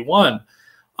 1921.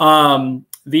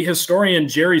 The historian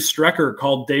Jerry Strecker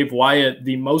called Dave Wyatt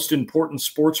the most important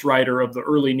sports writer of the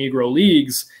early Negro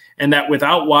leagues, and that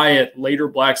without Wyatt, later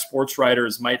Black sports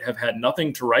writers might have had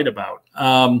nothing to write about.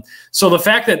 So the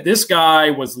fact that this guy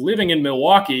was living in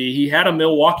Milwaukee, he had a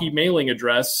Milwaukee mailing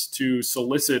address to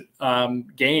solicit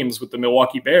games with the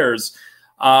Milwaukee Bears.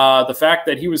 The fact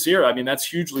that he was here, I mean, that's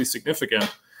hugely significant.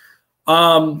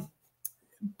 But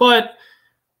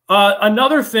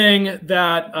another thing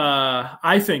that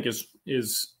I think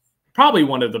is probably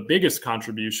one of the biggest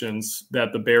contributions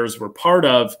that the Bears were part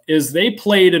of is they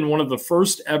played in one of the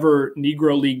first ever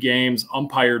Negro League games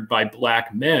umpired by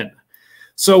Black men.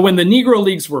 So when the Negro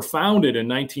Leagues were founded in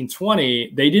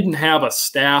 1920, they didn't have a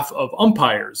staff of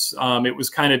umpires. It was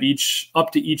kind of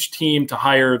up to each team to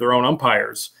hire their own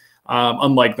umpires.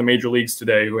 Unlike the major leagues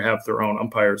today, who have their own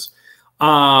umpires.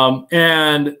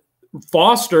 And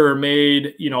Foster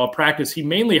made, a practice. He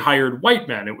mainly hired white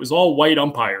men. It was all white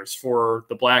umpires for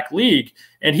the Black League.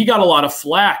 And he got a lot of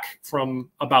flack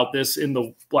about this in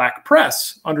the Black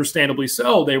press, understandably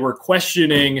so. They were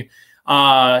questioning,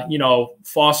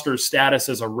 Foster's status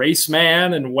as a race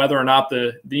man and whether or not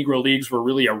the Negro Leagues were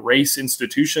really a race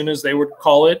institution, as they would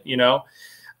call it,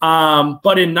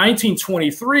 But in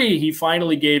 1923, he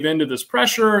finally gave in to this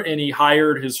pressure, and he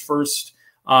hired his first,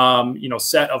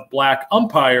 set of black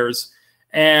umpires.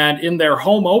 And in their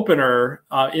home opener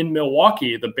in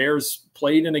Milwaukee, the Bears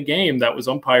played in a game that was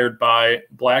umpired by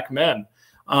black men.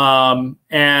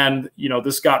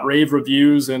 This got rave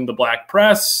reviews in the black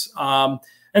press.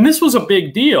 And this was a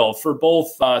big deal for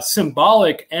both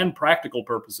symbolic and practical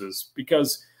purposes,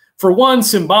 because for one,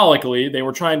 symbolically, they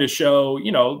were trying to show,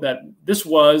 that this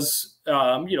was,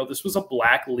 this was a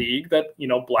black league that,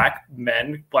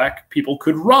 black people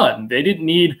could run. They didn't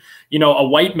need, a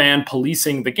white man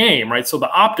policing the game, right? So the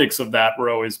optics of that were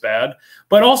always bad.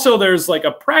 But also there's like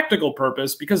a practical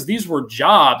purpose, because these were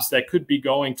jobs that could be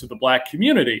going to the black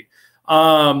community.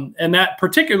 And that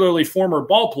particularly former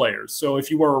ball players. So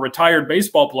if you were a retired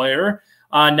baseball player,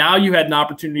 now you had an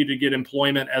opportunity to get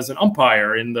employment as an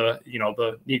umpire in the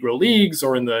Negro leagues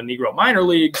or in the Negro minor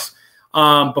leagues.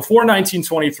 Before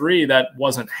 1923, that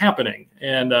wasn't happening.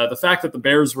 And the fact that the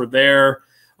Bears were there,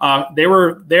 they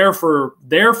were there for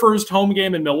their first home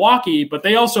game in Milwaukee, but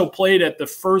they also played at the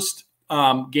first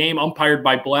game umpired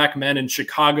by black men in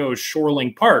Chicago's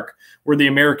Shoreline Park, where the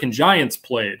American Giants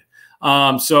played.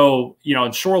 In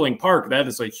Shoreline Park, that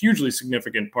is a hugely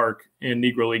significant park in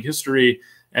Negro League history,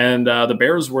 and the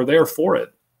Bears were there for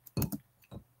it.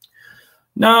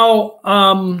 Now,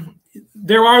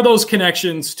 there are those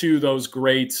connections to those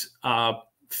great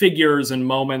figures and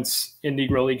moments in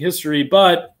Negro League history,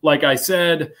 but like I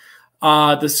said,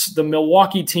 the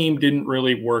Milwaukee team didn't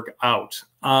really work out.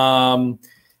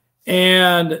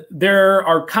 And there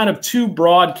are kind of two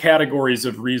broad categories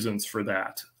of reasons for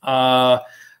that.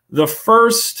 The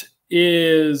first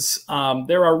is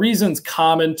there are reasons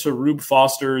common to Rube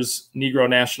Foster's Negro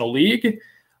National League,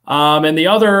 and the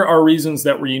other are reasons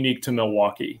that were unique to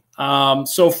Milwaukee.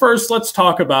 So first, let's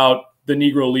talk about the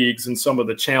Negro Leagues and some of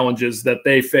the challenges that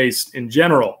they faced in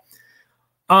general.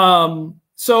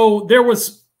 So there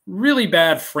was really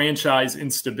bad franchise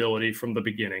instability from the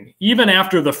beginning. Even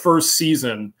after the first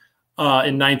season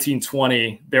in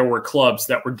 1920, there were clubs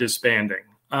that were disbanding.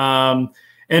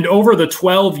 And over the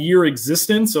 12-year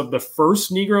existence of the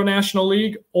first Negro National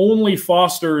League, only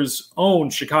Foster's own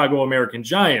Chicago American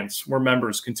Giants were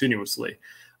members continuously.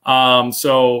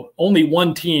 So only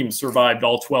one team survived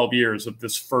all 12 years of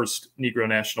this first Negro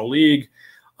National League.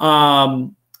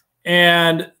 And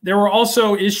there were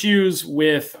also issues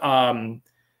with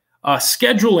scheduling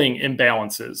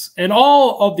imbalances. And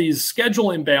all of these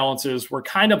schedule imbalances were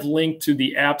kind of linked to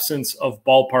the absence of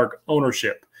ballpark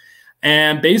ownership.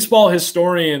 And baseball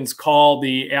historians call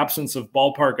the absence of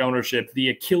ballpark ownership the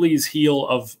Achilles heel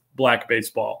of black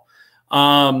baseball.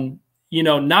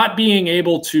 Not being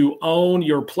able to own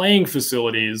your playing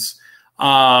facilities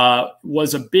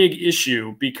was a big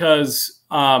issue because,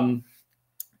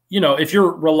 if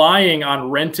you're relying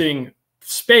on renting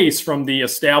space from the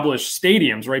established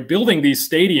stadiums, right, building these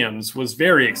stadiums was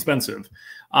very expensive.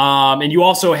 And you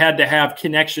also had to have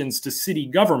connections to city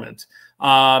government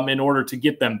in order to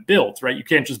get them built, right? You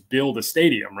can't just build a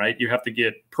stadium, right? You have to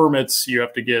get permits, you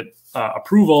have to get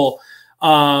approval.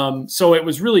 So it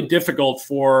was really difficult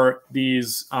for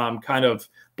these kind of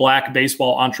black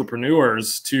baseball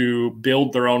entrepreneurs to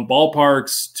build their own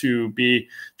ballparks, to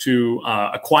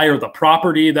acquire the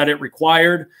property that it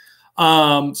required.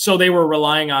 So they were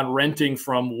relying on renting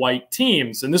from white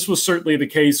teams. And this was certainly the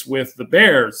case with the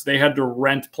Bears. They had to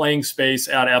rent playing space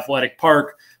at Athletic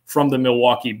Park from the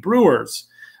Milwaukee Brewers.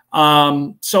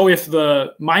 So if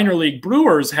the minor league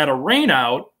Brewers had a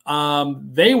rainout,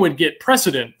 they would get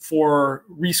precedent for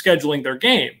rescheduling their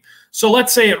game. So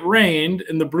let's say it rained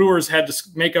and the Brewers had to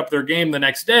make up their game the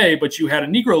next day, but you had a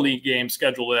Negro League game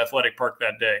scheduled at Athletic Park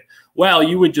that day. Well,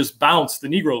 you would just bounce the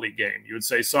Negro League game. You would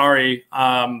say, sorry,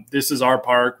 this is our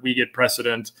park. We get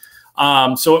precedent.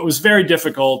 So it was very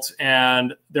difficult,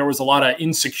 and there was a lot of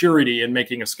insecurity in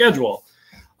making a schedule.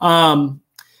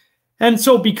 And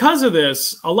so because of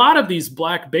this, a lot of these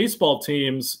black baseball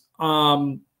teams,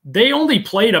 they only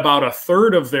played about a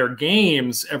third of their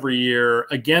games every year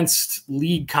against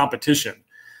league competition.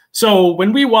 So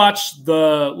when we watch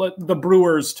the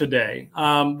Brewers today,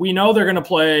 we know they're going to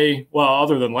play, well,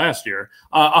 other than last year,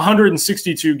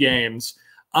 162 games.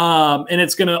 And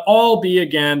it's going to all be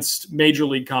against major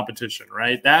league competition,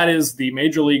 right? That is the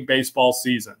Major League Baseball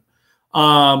season.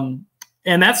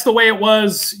 And that's the way it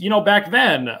was, back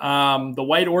then. The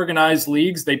white organized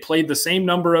leagues, they played the same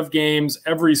number of games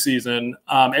every season.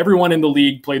 Everyone in the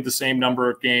league played the same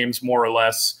number of games, more or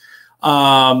less.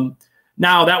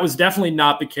 Now, that was definitely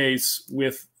not the case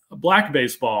with black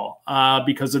baseball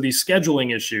because of these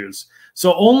scheduling issues.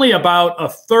 So only about a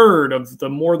third of the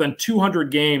more than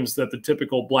 200 games that the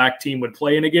typical black team would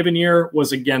play in a given year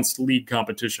was against league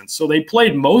competition. So they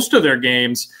played most of their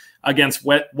games against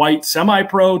white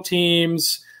semi-pro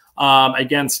teams,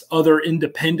 against other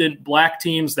independent black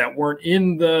teams that weren't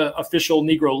in the official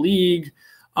Negro League.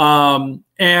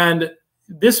 And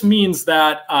this means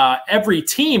that every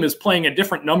team is playing a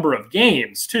different number of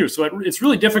games too. So it's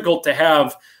really difficult to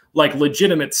have like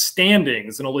legitimate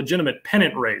standings and a legitimate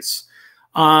pennant race.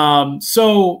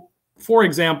 So for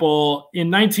example, in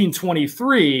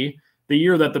 1923, the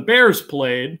year that the Bears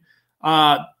played,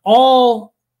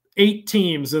 all 8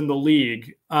 teams in the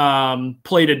league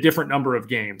played a different number of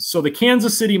games. So the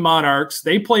Kansas City Monarchs,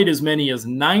 they played as many as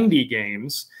 90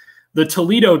 games. The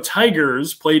Toledo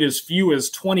Tigers played as few as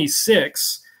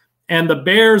 26, and the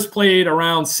Bears played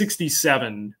around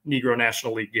 67 Negro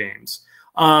National League games.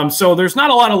 So there's not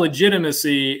a lot of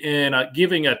legitimacy in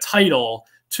giving a title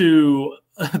to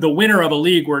the winner of a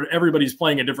league where everybody's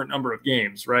playing a different number of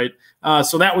games, right?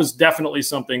 So that was definitely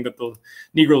something that the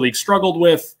Negro League struggled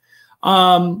with.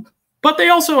 But they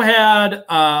also had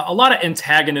a lot of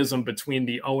antagonism between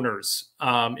the owners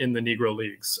in the Negro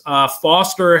Leagues.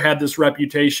 Foster had this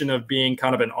reputation of being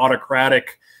kind of an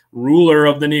autocratic ruler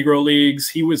of the Negro Leagues.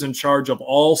 He was in charge of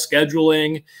all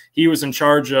scheduling. He was in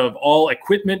charge of all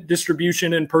equipment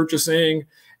distribution and purchasing.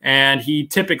 And he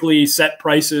typically set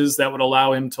prices that would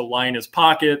allow him to line his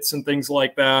pockets and things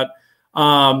like that.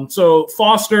 So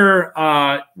Foster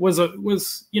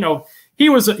he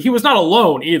was not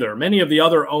alone either. Many of the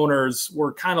other owners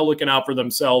were kind of looking out for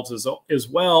themselves as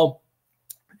well.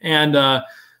 And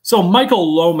so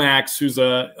Michael Lomax, who's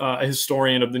a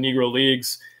historian of the Negro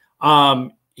Leagues,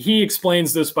 he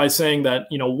explains this by saying that,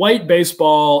 white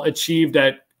baseball achieved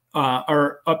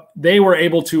they were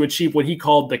able to achieve what he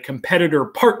called the competitor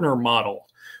partner model,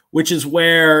 which is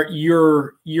where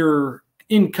you're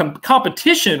in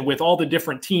competition with all the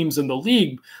different teams in the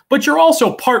league, but you're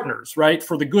also partners, right,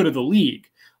 for the good of the league.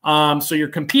 So you're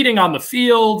competing on the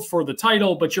field for the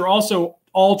title, but you're also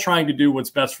all trying to do what's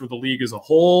best for the league as a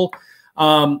whole.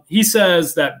 He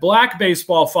says that black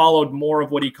baseball followed more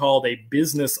of what he called a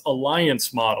business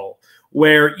alliance model,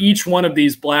 where each one of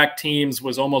these black teams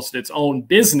was almost its own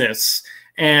business,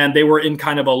 and they were in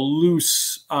kind of a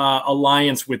loose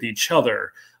alliance with each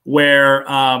other, where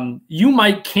you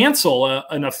might cancel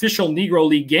an official Negro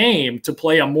League game to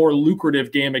play a more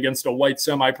lucrative game against a white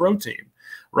semi-pro team,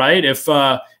 right? If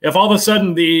all of a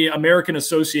sudden the American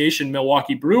Association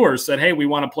Milwaukee Brewers said, hey, we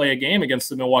want to play a game against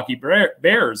the Milwaukee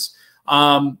Bears,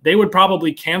 they would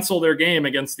probably cancel their game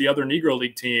against the other Negro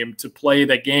League team to play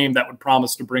that game that would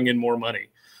promise to bring in more money.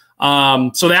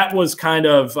 So that was kind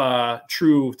of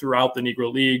true throughout the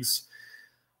Negro Leagues.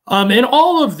 In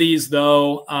all of these,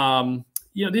 though,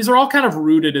 these are all kind of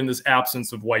rooted in this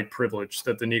absence of white privilege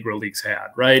that the Negro Leagues had,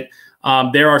 right?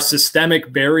 There are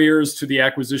systemic barriers to the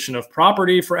acquisition of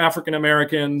property for African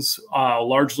Americans,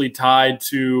 largely tied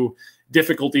to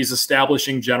difficulties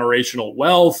establishing generational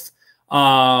wealth.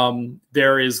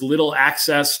 There is little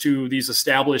access to these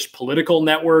established political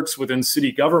networks within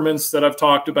city governments that I've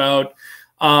talked about.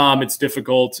 It's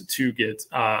difficult to get,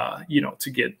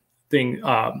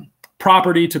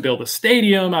 property to build a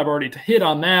stadium. I've already hit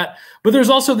on that. But there's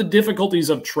also the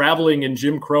difficulties of traveling in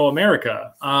Jim Crow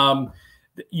America.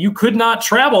 You could not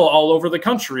travel all over the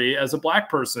country as a black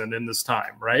person in this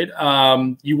time, right?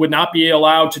 You would not be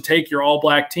allowed to take your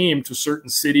all-black team to certain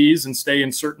cities and stay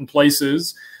in certain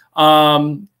places.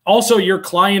 Also, your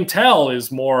clientele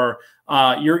is more,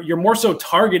 you're more so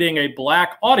targeting a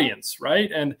black audience,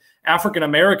 right? And African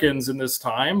Americans in this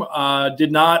time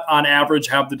did not, on average,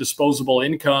 have the disposable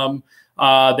income.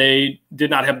 They did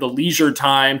not have the leisure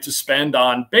time to spend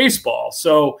on baseball.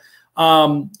 So,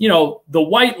 the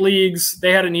white leagues,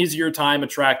 they had an easier time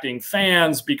attracting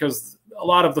fans because a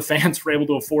lot of the fans were able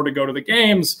to afford to go to the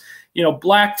games.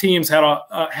 Black teams had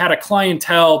a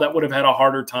clientele that would have had a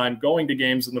harder time going to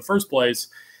games in the first place.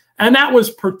 And that was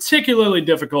particularly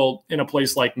difficult in a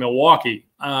place like Milwaukee.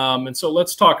 And so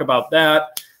let's talk about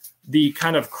that, the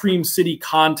kind of Cream City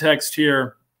context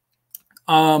here.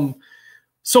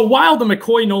 So while the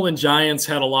McCoy-Nolan Giants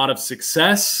had a lot of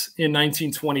success in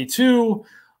 1922,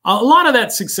 a lot of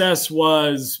that success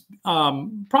was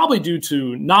probably due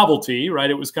to novelty, right?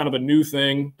 It was kind of a new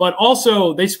thing, but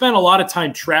also they spent a lot of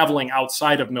time traveling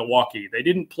outside of Milwaukee. They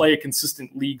didn't play a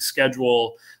consistent league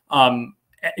schedule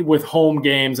with home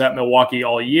games at Milwaukee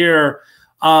all year.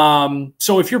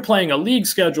 So if you're playing a league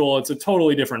schedule, it's a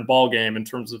totally different ballgame in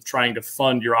terms of trying to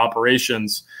fund your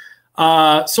operations.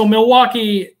 So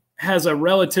Milwaukee has a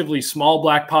relatively small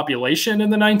black population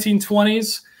in the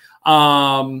 1920s.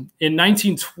 In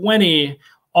 1920,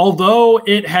 although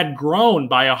it had grown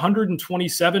by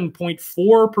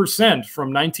 127.4%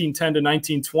 from 1910 to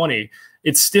 1920,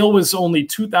 it still was only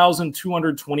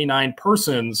 2,229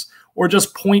 persons, or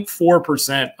just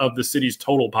 0.4% of the city's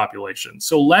total population.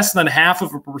 So less than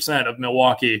 0.5% of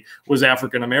Milwaukee was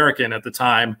African American at the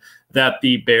time that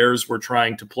the Bears were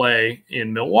trying to play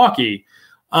in Milwaukee.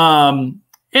 And,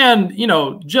 you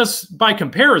know, just by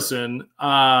comparison,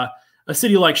 a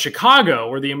city like Chicago,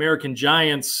 where the American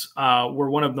Giants were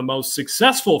one of the most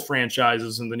successful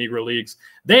franchises in the Negro Leagues,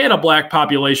 they had a black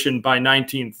population by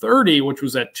 1930, which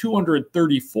was at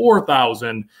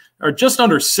 234,000, or just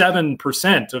under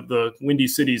 7% of the Windy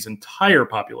City's entire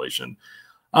population.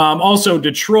 Also,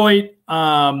 Detroit,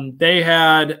 they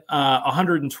had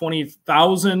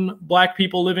 120,000 black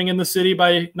people living in the city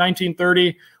by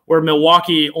 1930, where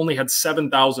Milwaukee only had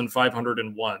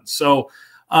 7,501. So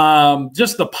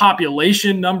just the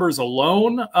population numbers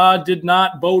alone did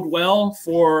not bode well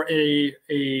for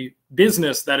a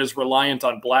business that is reliant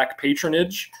on black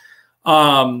patronage.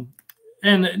 And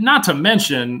not to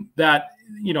mention that,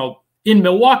 you know, in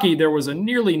Milwaukee, there was a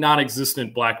nearly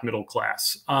non-existent black middle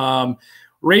class.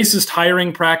 Racist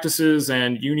hiring practices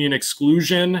and union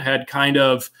exclusion had kind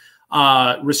of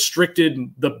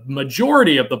restricted the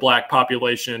majority of the black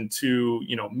population to,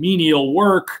 you know, menial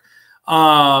work,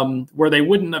 where they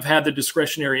wouldn't have had the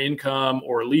discretionary income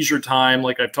or leisure time,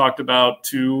 like I've talked about,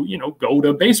 to, you know, go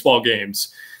to baseball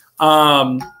games.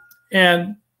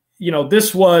 And, you know,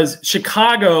 this was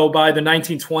Chicago by the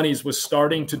 1920s was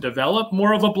starting to develop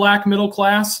more of a black middle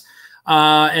class.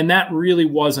 And that really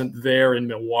wasn't there in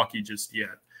Milwaukee just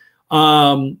yet.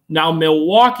 Now,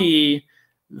 Milwaukee,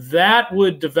 that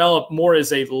would develop more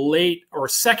as a late or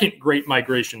second Great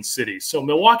Migration city. So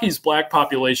Milwaukee's black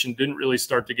population didn't really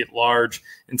start to get large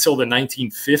until the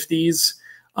 1950s.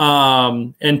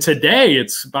 And today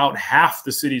it's about half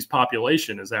the city's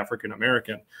population is African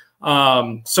American.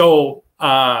 So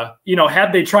you know,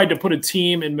 had they tried to put a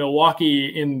team in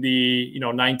Milwaukee in the, you know,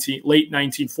 late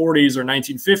 1940s or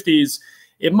 1950s,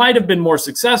 it might have been more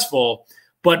successful.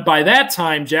 But by that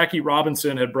time, Jackie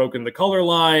Robinson had broken the color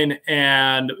line,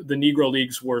 and the Negro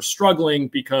Leagues were struggling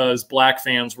because black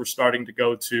fans were starting to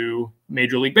go to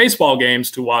Major League Baseball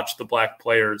games to watch the black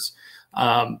players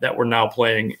that were now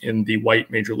playing in the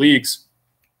white major leagues.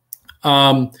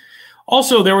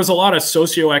 Also, there was a lot of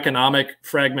socioeconomic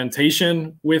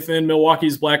fragmentation within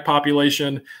Milwaukee's black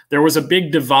population. There was a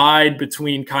big divide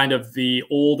between kind of the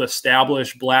old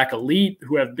established black elite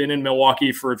who have been in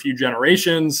Milwaukee for a few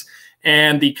generations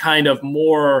and the kind of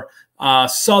more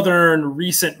southern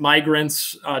recent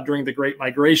migrants during the Great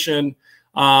Migration.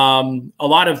 A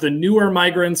lot of the newer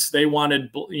migrants, they wanted,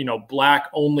 you know, black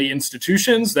only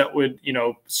institutions that would, you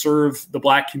know, serve the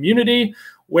black community.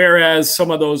 Whereas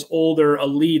some of those older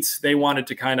elites, they wanted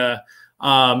to kind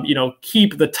of, you know,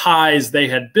 keep the ties they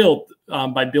had built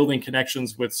by building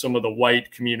connections with some of the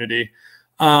white community.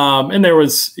 And there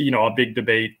was, you know, a big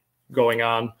debate going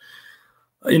on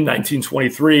in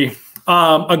 1923.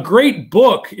 A great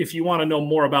book, if you want to know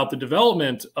more about the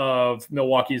development of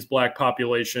Milwaukee's black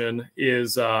population,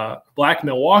 is Black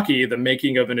Milwaukee, The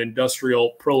Making of an Industrial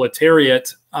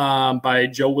Proletariat by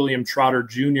Joe William Trotter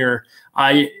Jr.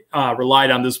 I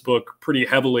relied on this book pretty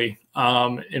heavily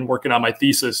in working on my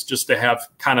thesis, just to have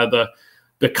kind of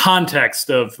the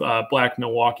context of Black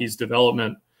Milwaukee's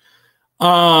development.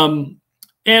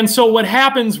 And so what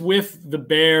happens with the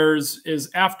Bears is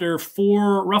after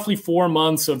roughly 4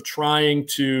 months of trying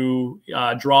to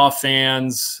draw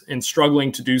fans and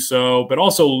struggling to do so, but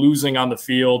also losing on the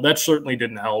field, that certainly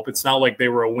didn't help. It's not like they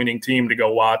were a winning team to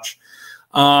go watch.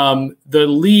 The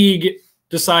league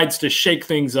decides to shake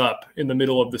things up in the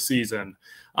middle of the season.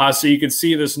 So you can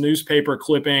see this newspaper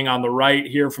clipping on the right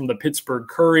here from the Pittsburgh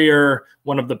Courier,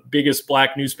 one of the biggest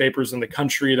black newspapers in the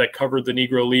country that covered the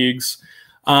Negro Leagues.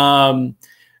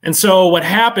 And so what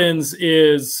happens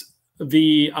is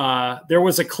there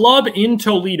was a club in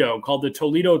Toledo called the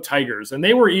Toledo Tigers, and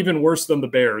they were even worse than the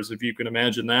Bears, if you can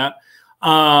imagine that.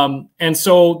 And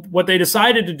so what they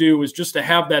decided to do was just to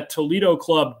have that Toledo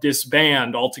club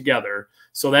disband altogether.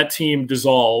 So that team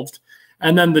dissolved.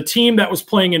 And then the team that was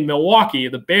playing in Milwaukee,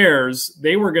 the Bears,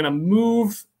 they were going to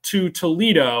move to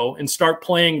Toledo and start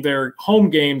playing their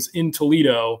home games in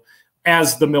Toledo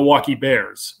as the Milwaukee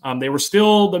Bears. They were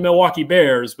still the Milwaukee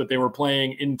Bears, but they were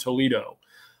playing in Toledo.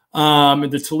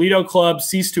 The Toledo club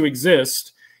ceased to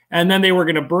exist. And then they were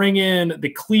going to bring in the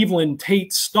Cleveland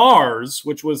Tate Stars,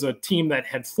 which was a team that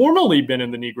had formerly been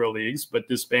in the Negro Leagues, but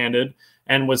disbanded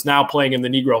and was now playing in the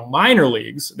Negro minor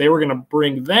leagues. They were going to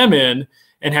bring them in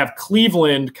and have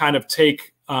Cleveland kind of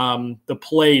take the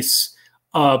place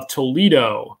of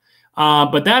Toledo.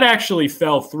 But that actually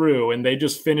fell through, and they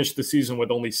just finished the season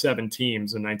with only 7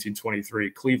 teams in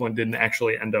 1923. Cleveland didn't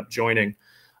actually end up joining.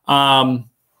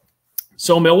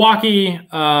 So Milwaukee,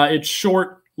 its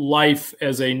short life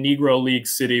as a Negro League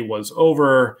city was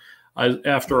over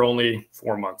after only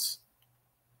 4 months.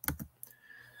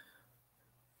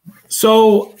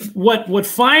 So what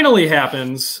finally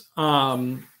happens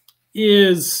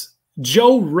is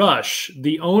Joe Rush,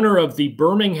 the owner of the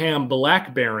Birmingham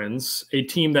Black Barons, a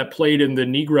team that played in the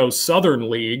Negro Southern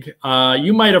League.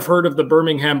 You might have heard of the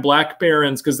Birmingham Black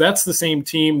Barons because that's the same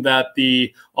team that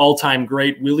the all-time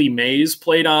great Willie Mays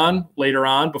played on later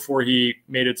on before he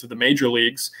made it to the major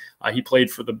leagues. He played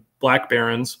for the Black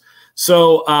Barons.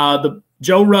 So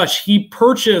Joe Rush, he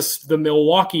purchased the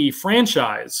Milwaukee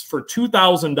franchise for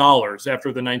 $2,000 after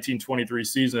the 1923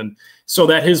 season so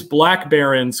that his Black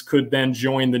Barons could then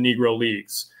join the Negro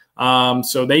Leagues.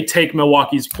 So they take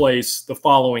Milwaukee's place the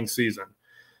following season.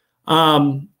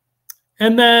 And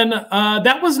then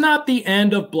that was not the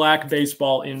end of black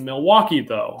baseball in Milwaukee,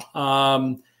 though.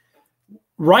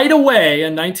 Right away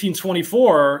in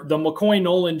 1924, the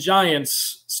McCoy-Nolan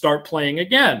Giants start playing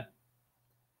again.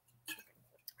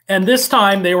 And this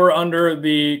time they were under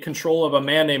the control of a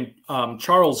man named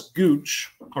Charles Gooch,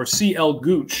 or C.L.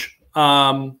 Gooch.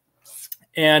 And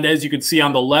as you can see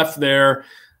on the left there,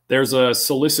 there's a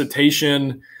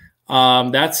solicitation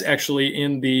that's actually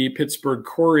in the Pittsburgh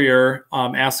Courier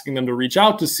asking them to reach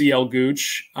out to C.L.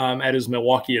 Gooch at his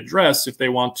Milwaukee address if they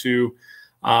want to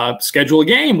schedule a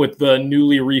game with the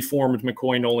newly reformed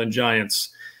McCoy-Nolan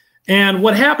Giants. And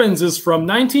what happens is from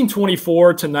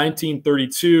 1924 to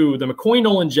 1932, the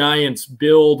McCoy-Nolan Giants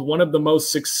build one of the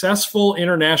most successful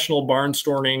international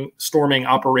barnstorming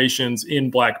operations in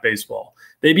black baseball.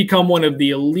 They become one of the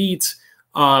elite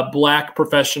black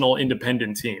professional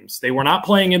independent teams. They were not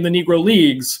playing in the Negro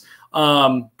Leagues,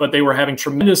 but they were having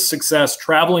tremendous success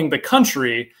traveling the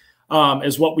country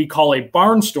as what we call a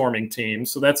barnstorming team.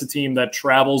 So that's a team that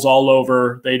travels all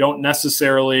over. They don't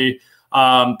necessarily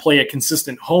play a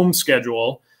consistent home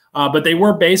schedule, but they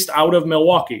were based out of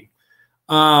Milwaukee.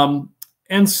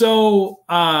 And so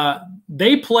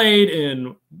they played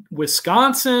in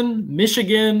Wisconsin,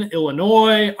 Michigan,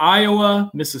 Illinois,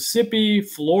 Iowa, Mississippi,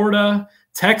 Florida,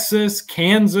 Texas,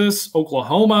 Kansas,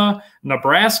 Oklahoma,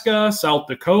 Nebraska, South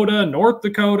Dakota, North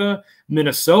Dakota,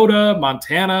 Minnesota,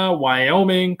 Montana,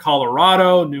 Wyoming,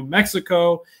 Colorado, New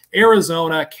Mexico,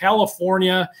 Arizona,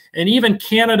 California, and even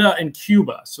Canada and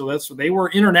Cuba. So they were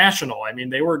international. I mean,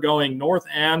 they were going north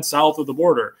and south of the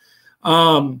border.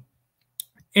 I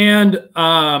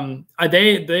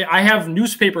have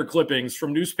newspaper clippings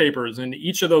from newspapers in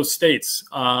each of those states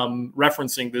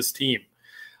referencing this team.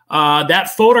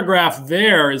 That photograph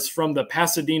there is from the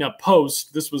Pasadena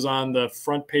Post. This was on the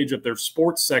front page of their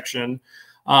sports section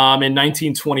in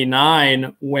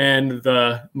 1929 when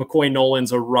the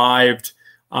McCoy-Nolans arrived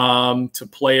to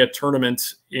play a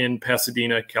tournament in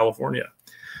Pasadena, California.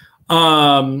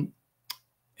 They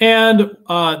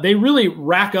really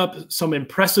rack up some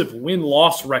impressive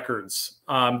win-loss records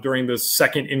during the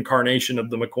second incarnation of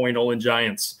the McCoy-Nolan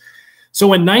Giants.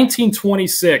 So in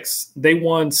 1926, they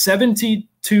won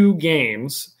 72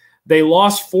 games. They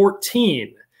lost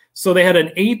 14. So they had an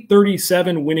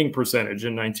 .837 winning percentage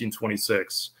in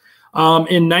 1926.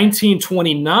 In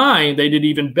 1929, they did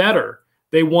even better.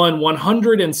 They won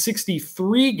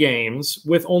 163 games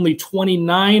with only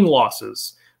 29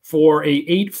 losses for a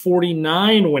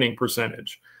 .849 winning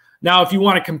percentage. Now, if you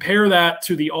want to compare that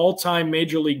to the all-time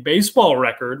Major League Baseball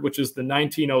record, which is the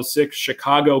 1906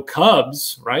 Chicago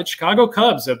Cubs, right? Chicago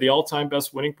Cubs have the all-time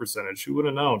best winning percentage. Who would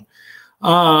have known?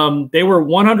 They were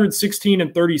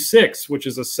 116-36, which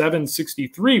is a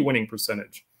 .763 winning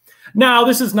percentage. Now,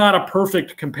 this is not a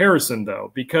perfect comparison,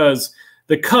 though, because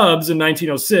the Cubs in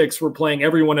 1906 were playing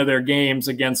every one of their games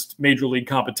against Major League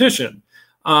competition.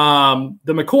 The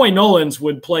McCoy-Nolans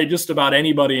would play just about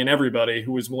anybody and everybody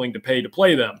who was willing to pay to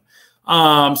play them.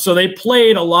 So they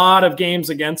played a lot of games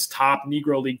against top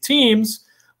Negro League teams,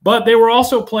 but they were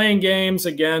also playing games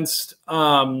against,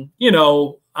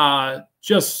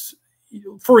 just,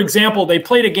 for example, they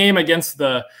played a game against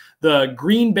the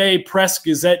Green Bay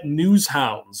Press-Gazette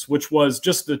Newshounds, which was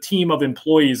just the team of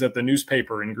employees at the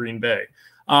newspaper in Green Bay.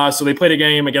 So they played a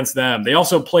game against them. They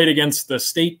also played against the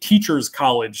State Teachers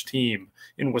College team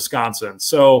in Wisconsin.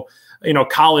 So,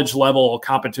 college level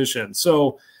competition.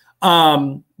 So,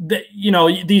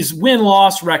 these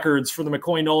win-loss records for the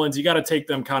McCoy-Nolans, you got to take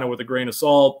them kind of with a grain of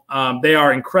salt. They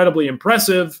are incredibly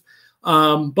impressive,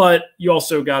 but you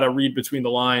also got to read between the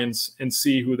lines and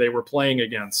see who they were playing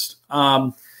against.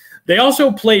 They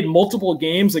also played multiple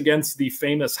games against the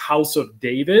famous House of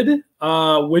David,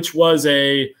 which was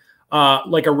a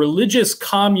like a religious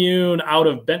commune out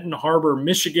of Benton Harbor,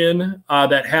 Michigan,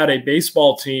 that had a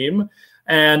baseball team.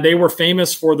 And they were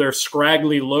famous for their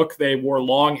scraggly look. They wore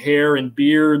long hair and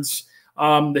beards.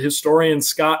 The historian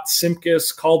Scott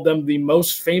Simkus called them the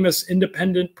most famous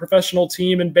independent professional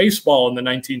team in baseball in the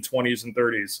 1920s and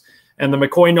 30s. And the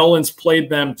McCoy-Nolans played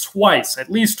them twice,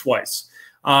 at least twice.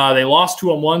 They lost to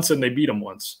them once and they beat them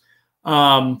once.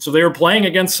 So they were playing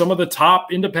against some of the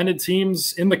top independent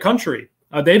teams in the country.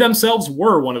 They themselves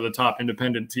were one of the top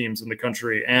independent teams in the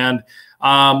country. And,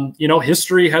 you know,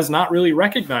 history has not really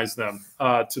recognized them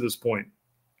to this point.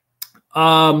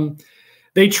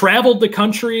 They traveled the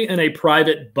country in a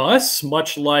private bus,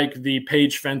 much like the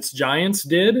Page Fence Giants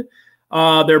did.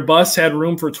 Their bus had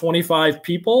room for 25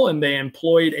 people, and they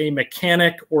employed a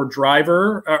mechanic or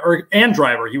driver, and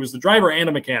driver. He was the driver and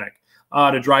a mechanic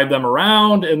to drive them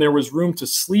around, and there was room to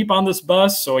sleep on this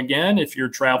bus. So again, if you're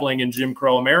traveling in Jim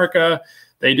Crow America,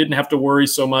 they didn't have to worry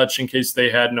so much in case they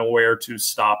had nowhere to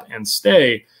stop and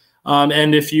stay.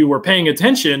 And if you were paying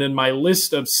attention in my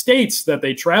list of states that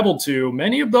they traveled to,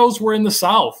 many of those were in the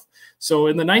South. So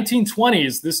in the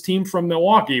 1920s, this team from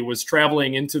Milwaukee was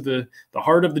traveling into the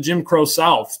heart of the Jim Crow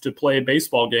South to play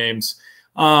baseball games.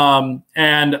 And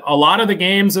a lot of the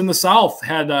games in the South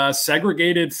had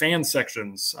segregated fan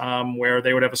sections where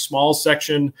they would have a small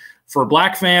section for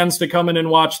black fans to come in and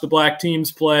watch the black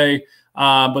teams play.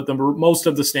 But most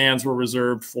of the stands were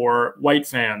reserved for white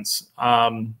fans.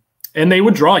 And they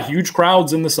would draw huge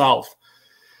crowds in the South.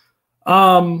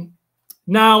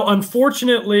 Now,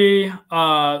 unfortunately,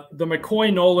 the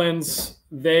McCoy-Nolans,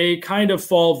 they kind of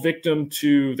fall victim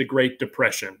to the Great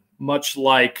Depression, much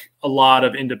like a lot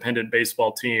of independent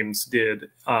baseball teams did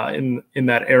in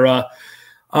that era.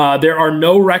 There are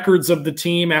no records of the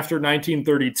team after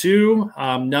 1932.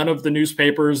 None of the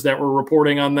newspapers that were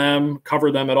reporting on them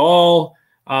cover them at all.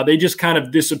 They just kind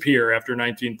of disappear after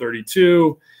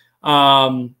 1932.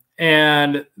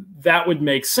 And that would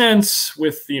make sense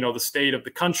with, you know, the state of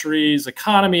the country's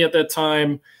economy at that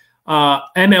time.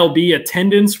 MLB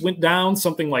attendance went down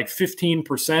something like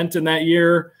 15% in that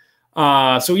year.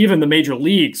 So even the major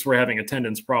leagues were having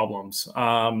attendance problems.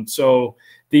 So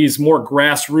these more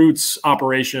grassroots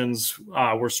operations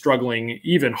were struggling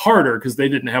even harder because they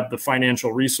didn't have the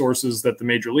financial resources that the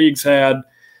major leagues had.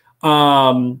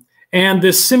 And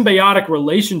this symbiotic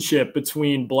relationship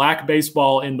between black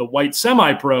baseball and the white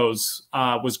semi-pros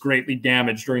was greatly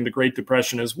damaged during the Great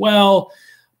Depression as well,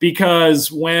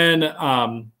 because when,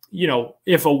 you know,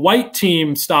 if a white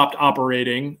team stopped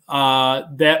operating,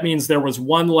 that means there was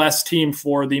one less team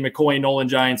for the McCoy-Nolan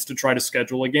Giants to try to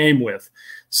schedule a game with.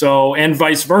 So, and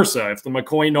vice versa. If the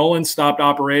McCoy-Nolan stopped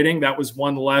operating, that was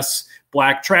one less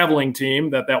black traveling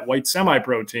team that white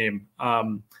semi-pro team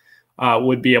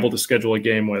would be able to schedule a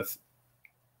game with.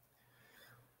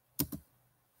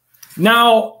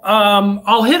 Now,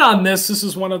 I'll hit on this. This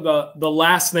is one of the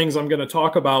last things I'm going to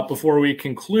talk about before we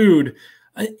conclude.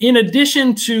 In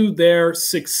addition to their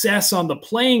success on the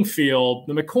playing field,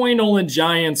 the McCoy-Nolan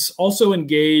Giants also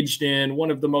engaged in one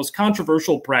of the most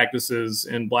controversial practices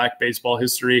in black baseball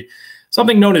history,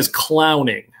 something known as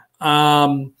clowning.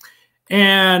 And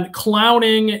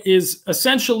clowning is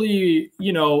essentially,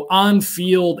 you know,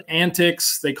 on-field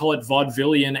antics. They call it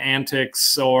vaudevillian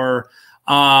antics, or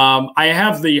I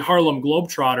have the Harlem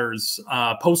Globetrotters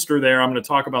poster there. I'm going to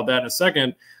talk about that in a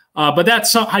second. But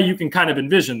that's how you can kind of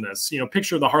envision this. You know,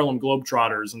 picture the Harlem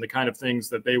Globetrotters and the kind of things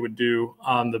that they would do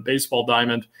on the baseball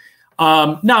diamond.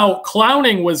 Now,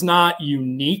 clowning was not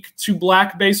unique to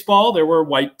black baseball. There were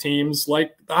white teams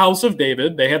like the House of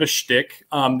David. They had a shtick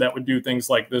that would do things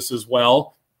like this as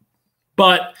well.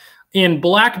 But in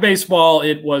black baseball,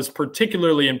 it was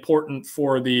particularly important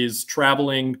for these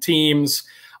traveling teams.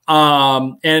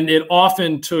 And it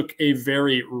often took a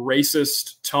very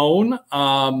racist tone.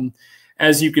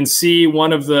 As you can see,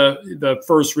 one of the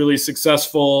first really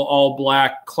successful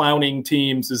all-black clowning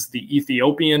teams is the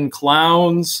Ethiopian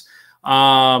Clowns.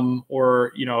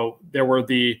 Or, you know, there were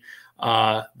the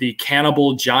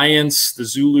Cannibal Giants, the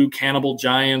Zulu Cannibal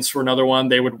Giants were another one.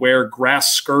 They would wear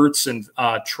grass skirts and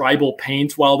tribal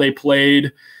paint while they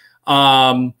played.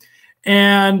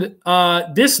 And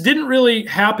this didn't really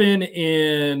happen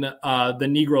in the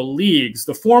Negro leagues.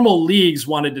 The formal leagues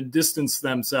wanted to distance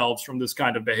themselves from this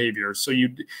kind of behavior. So you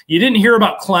didn't hear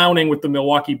about clowning with the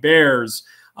Milwaukee Bears,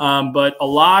 but a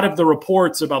lot of the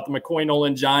reports about the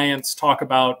McCoy-Nolan Giants talk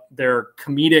about their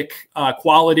comedic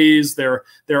qualities, their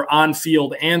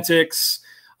on-field antics.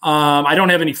 I don't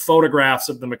have any photographs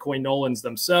of the McCoy-Nolans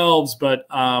themselves, but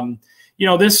you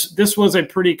know, this was a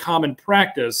pretty common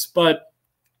practice. But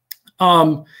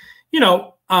you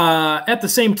know, at the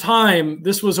same time,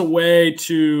 this was a way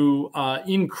to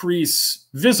increase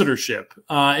visitorship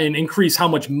and increase how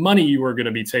much money you were going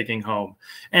to be taking home.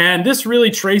 And this really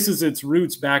traces its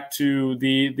roots back to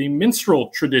the minstrel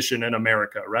tradition in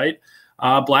America, right?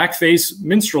 Blackface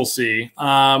minstrelsy,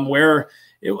 where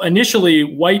initially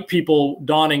white people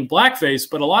donning blackface,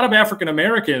 but a lot of African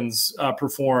Americans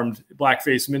performed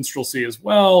blackface minstrelsy as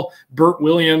well. Burt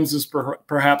Williams is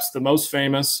perhaps the most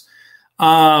famous.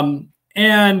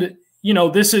 And, you know,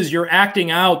 this is, you're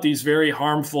acting out these very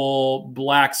harmful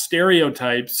Black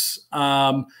stereotypes,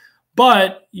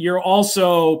 but you're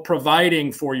also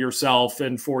providing for yourself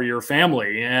and for your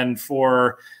family and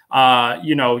for,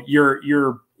 you know,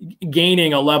 you're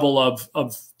gaining a level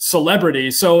of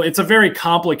celebrity. So it's a very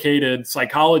complicated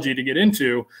psychology to get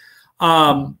into.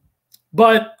 But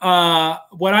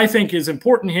what I think is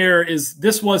important here is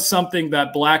this was something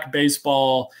that Black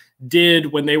baseball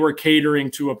did when they were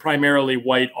catering to a primarily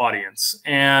white audience.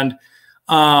 And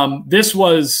this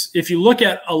was, if you look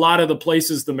at a lot of the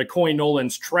places the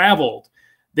McCoy-Nolans traveled,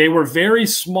 they were very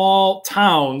small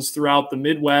towns throughout the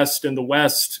Midwest and the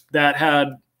West that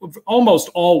had almost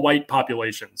all white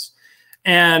populations.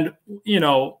 And, you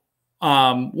know,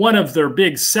 one of their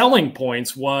big selling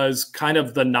points was kind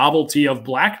of the novelty of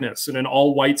Blackness in an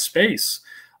all-white space.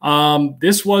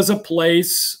 This was a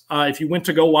place, if you went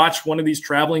to go watch one of these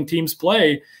traveling teams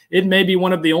play, it may be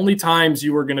one of the only times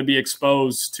you were going to be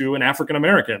exposed to an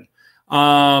African-American.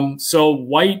 So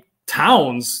white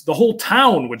towns, the whole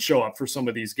town would show up for some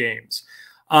of these games.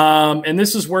 And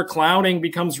this is where clowning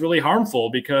becomes really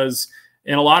harmful, because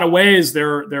in a lot of ways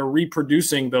they're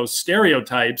reproducing those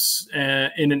stereotypes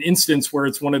in an instance where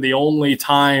it's one of the only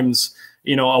times,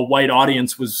 you know, a white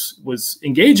audience was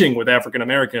engaging with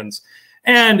African-Americans.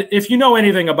 And if you know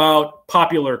anything about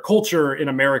popular culture in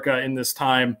America in this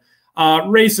time,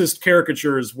 racist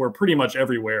caricatures were pretty much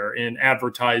everywhere in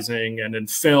advertising and in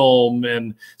film.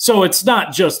 And so it's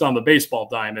not just on the baseball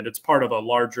diamond, it's part of a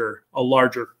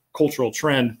larger cultural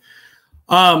trend.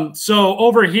 So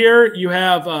over here you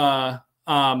have,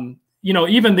 you know,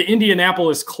 even the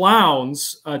Indianapolis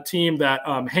Clowns, a team that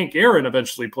Hank Aaron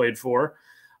eventually played for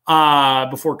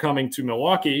before coming to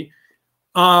Milwaukee.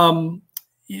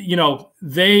 You know,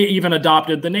 they even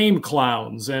adopted the name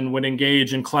Clowns and would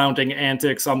engage in clowning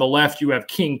antics. On the left, you have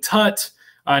King Tut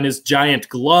and his giant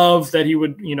glove that he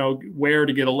would, you know, wear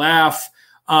to get a laugh.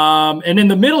 And in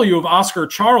the middle, you have Oscar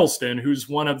Charleston, who's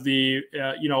one of the,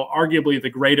 you know, arguably the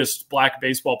greatest Black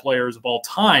baseball players of all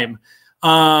time.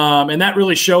 And that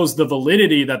really shows the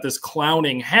validity that this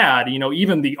clowning had. You know,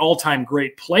 even the all-time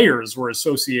great players were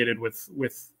associated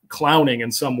with clowning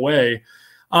in some way.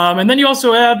 And then you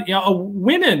also had, you know,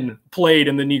 women played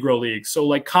in the Negro League. So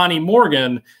like Connie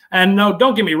Morgan, and no,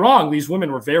 don't get me wrong, these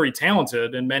women were very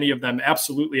talented and many of them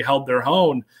absolutely held their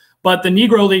own. But the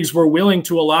Negro Leagues were willing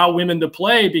to allow women to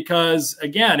play because,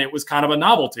 again, it was kind of a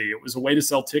novelty. It was a way to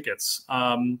sell tickets.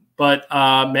 But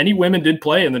many women did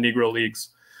play in the Negro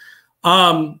Leagues.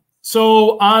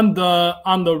 So on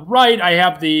the right, I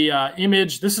have the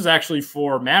image. This is actually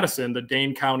for Madison, the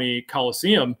Dane County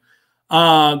Coliseum.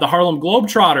 The Harlem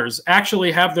Globetrotters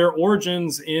actually have their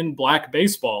origins in Black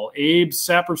baseball. Abe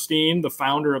Saperstein, the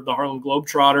founder of the Harlem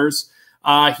Globetrotters,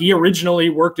 he originally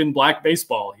worked in Black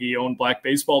baseball. He owned Black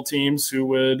baseball teams who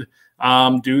would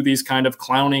do these kind of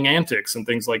clowning antics and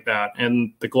things like that.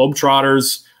 And the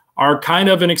Globetrotters are kind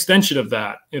of an extension of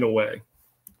that in a way.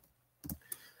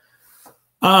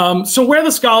 So where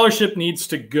the scholarship needs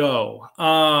to go.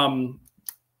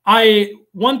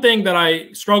 One thing that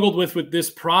I struggled with this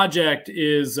project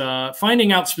is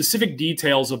finding out specific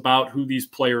details about who these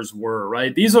players were,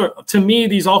 right? These are, to me,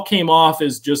 these all came off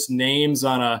as just names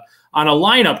on a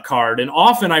lineup card. And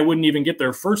often I wouldn't even get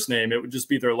their first name. It would just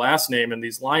be their last name in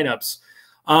these lineups.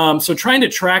 So trying to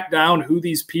track down who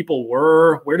these people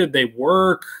were, where did they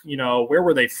work, you know, where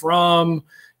were they from,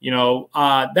 you know,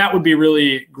 that would be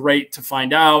really great to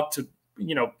find out, to,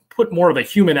 you know, put more of a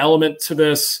human element to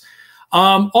this.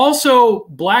 Also,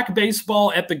 Black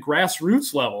baseball at the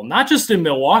grassroots level, not just in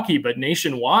Milwaukee, but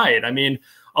nationwide. I mean,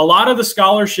 a lot of the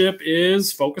scholarship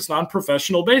is focused on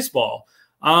professional baseball.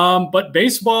 But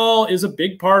baseball is a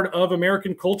big part of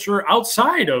American culture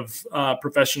outside of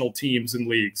professional teams and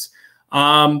leagues.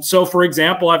 So, for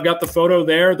example, I've got the photo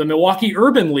there. The Milwaukee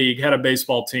Urban League had a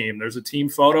baseball team. There's a team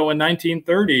photo in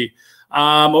 1930.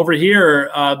 Over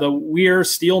here, the Weir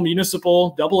Steel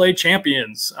Municipal AA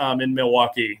champions in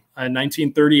Milwaukee in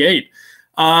 1938.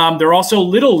 There are also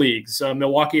little leagues.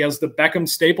 Milwaukee has the Beckham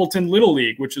Stapleton Little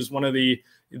League, which is one of the,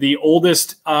 the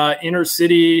oldest inner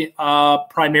city,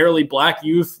 primarily black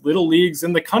youth little leagues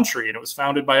in the country. And it was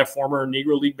founded by a former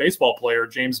Negro League baseball player,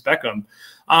 James Beckham.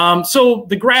 So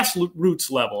the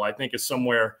grassroots level, I think, is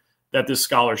somewhere that this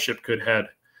scholarship could head.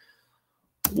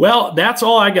 Well, that's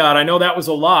all I got. I know that was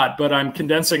a lot, but I'm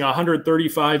condensing a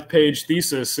 135-page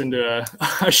thesis into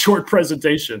a short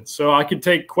presentation. So I could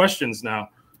take questions now.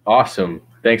 Awesome.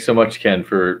 Thanks so much, Ken,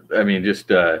 for, I mean,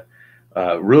 just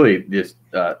really just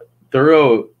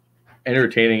thorough,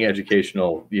 entertaining,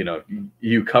 educational,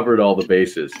 you covered all the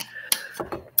bases.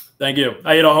 Thank you.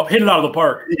 I hit it out of the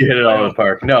park. You hit it out of the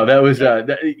park. No, that was,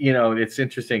 it's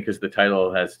interesting because the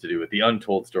title has to do with the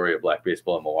untold story of black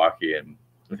baseball in Milwaukee. And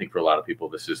I think for a lot of people,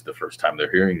 this is the first time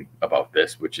they're hearing about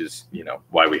this, which is,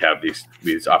 why we have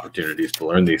these opportunities to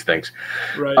learn these things.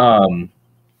 Right.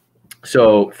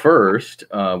 So first,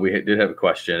 we did have a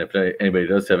question. If anybody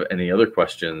does have any other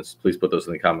questions, please put those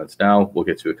in the comments now. We'll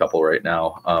get to a couple right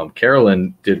now.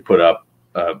 Carolyn did put up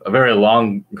a very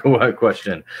long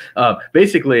question.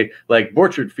 Basically, like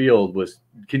Borchard Field was,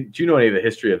 do you know any of the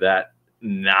history of that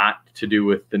not to do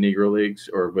with the Negro Leagues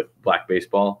or with black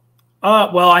baseball?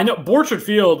 Well, I know Borchard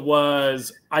Field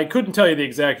was, I couldn't tell you the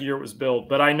exact year it was built,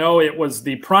 but I know it was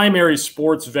the primary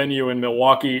sports venue in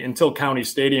Milwaukee until County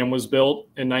Stadium was built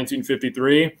in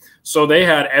 1953. So they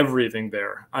had everything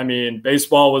there. I mean,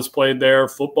 baseball was played there,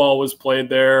 football was played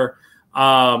there.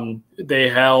 They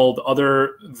held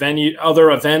other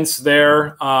events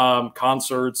there,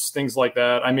 concerts, things like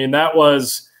that. I mean, that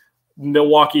was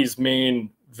Milwaukee's main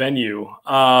venue.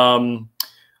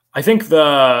 I think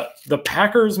the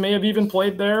Packers may have even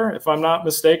played there, if I'm not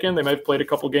mistaken. They might have played a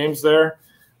couple games there.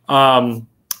 And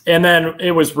then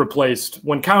it was replaced.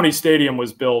 When County Stadium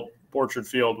was built, Borchard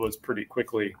Field was pretty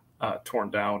quickly torn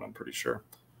down, I'm pretty sure.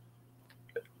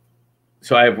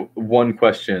 So I have one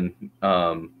question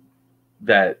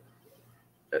that,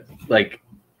 like,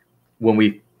 when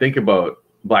we think about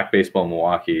black baseball in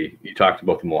Milwaukee, you talked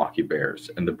about the Milwaukee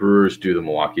Bears, and the Brewers do the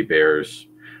Milwaukee Bears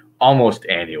almost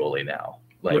annually now.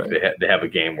 Like right. they have a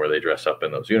game where they dress up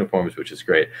in those uniforms, which is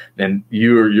great. Then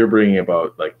you're bringing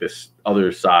about like this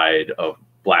other side of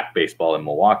black baseball in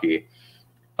Milwaukee.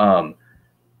 Do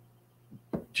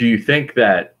you think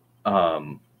that,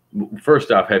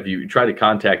 first off, have you tried to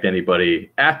contact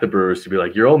anybody at the Brewers to be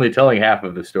like, you're only telling half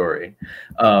of the story?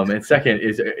 And second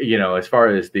is, as far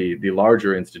as the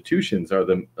larger institutions, are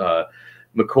the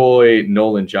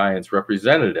McCoy-Nolan Giants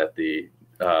represented at the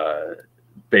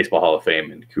Baseball Hall of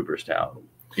Fame in Cooperstown?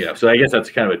 So I guess that's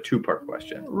kind of a two-part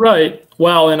question. Right.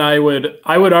 Well, and I would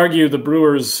argue the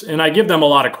Brewers, and I give them a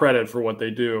lot of credit for what they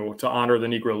do to honor the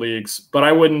Negro Leagues, but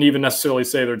I wouldn't even necessarily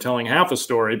say they're telling half a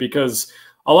story, because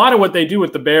a lot of what they do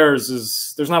with the Bears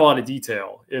is there's not a lot of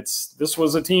detail. This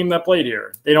was a team that played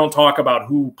here. They don't talk about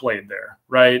who played there,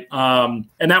 right? And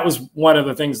that was one of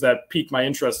the things that piqued my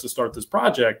interest to start this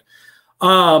project.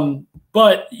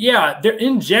 But yeah,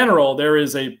 in general, there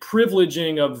is a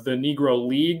privileging of the Negro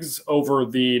Leagues over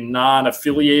the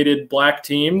non-affiliated black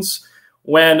teams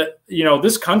when,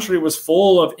 this country was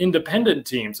full of independent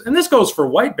teams. And this goes for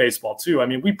white baseball too. I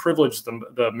mean, we privileged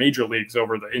the major leagues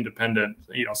over the independent,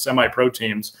 semi-pro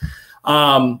teams.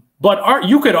 But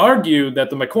you could argue that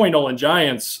the McCoy-Nolan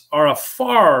Giants are a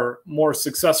far more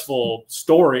successful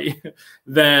story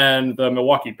than the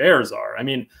Milwaukee Bears are. I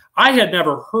mean, I had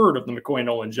never heard of the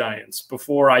McCoy-Nolan Giants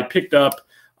before I picked up,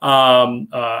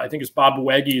 I think it's Bob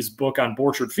Wegge's book on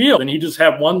Borchard Field, and he just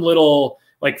had one little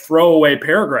throwaway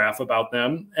paragraph about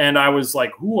them, and I was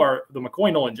like, "Who are the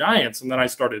McCoy-Nolan Giants?" And then I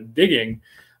started digging,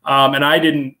 and I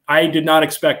did not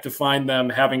expect to find them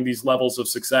having these levels of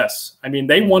success. I mean,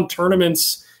 they won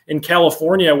tournaments in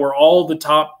California where all the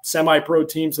top semi-pro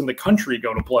teams in the country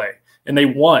go to play, and they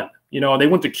won. They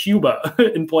went to Cuba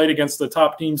and played against the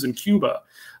top teams in Cuba.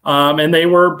 And they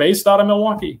were based out of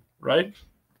Milwaukee, right?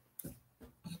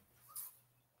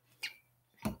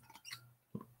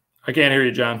 I can't hear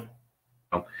you, John.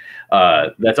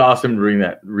 That's awesome to bring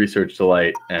that research to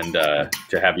light and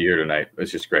to have you here tonight.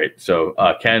 It's just great. So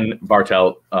Ken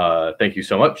Bartelt, thank you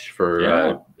so much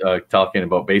for talking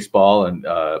about baseball and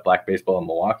black baseball in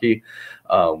Milwaukee.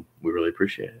 We really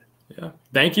appreciate it. Yeah,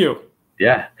 thank you.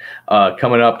 Yeah.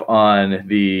 Coming up on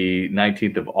the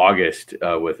 19th of August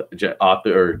with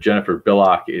author Jennifer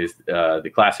Billock is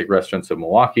the Classic Restaurants of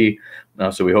Milwaukee.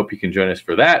 So we hope you can join us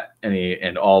for that.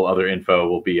 And all other info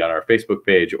will be on our Facebook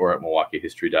page or at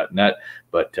milwaukeehistory.net.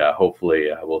 But hopefully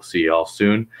we'll see you all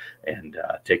soon. And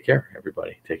take care,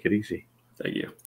 everybody. Take it easy. Thank you.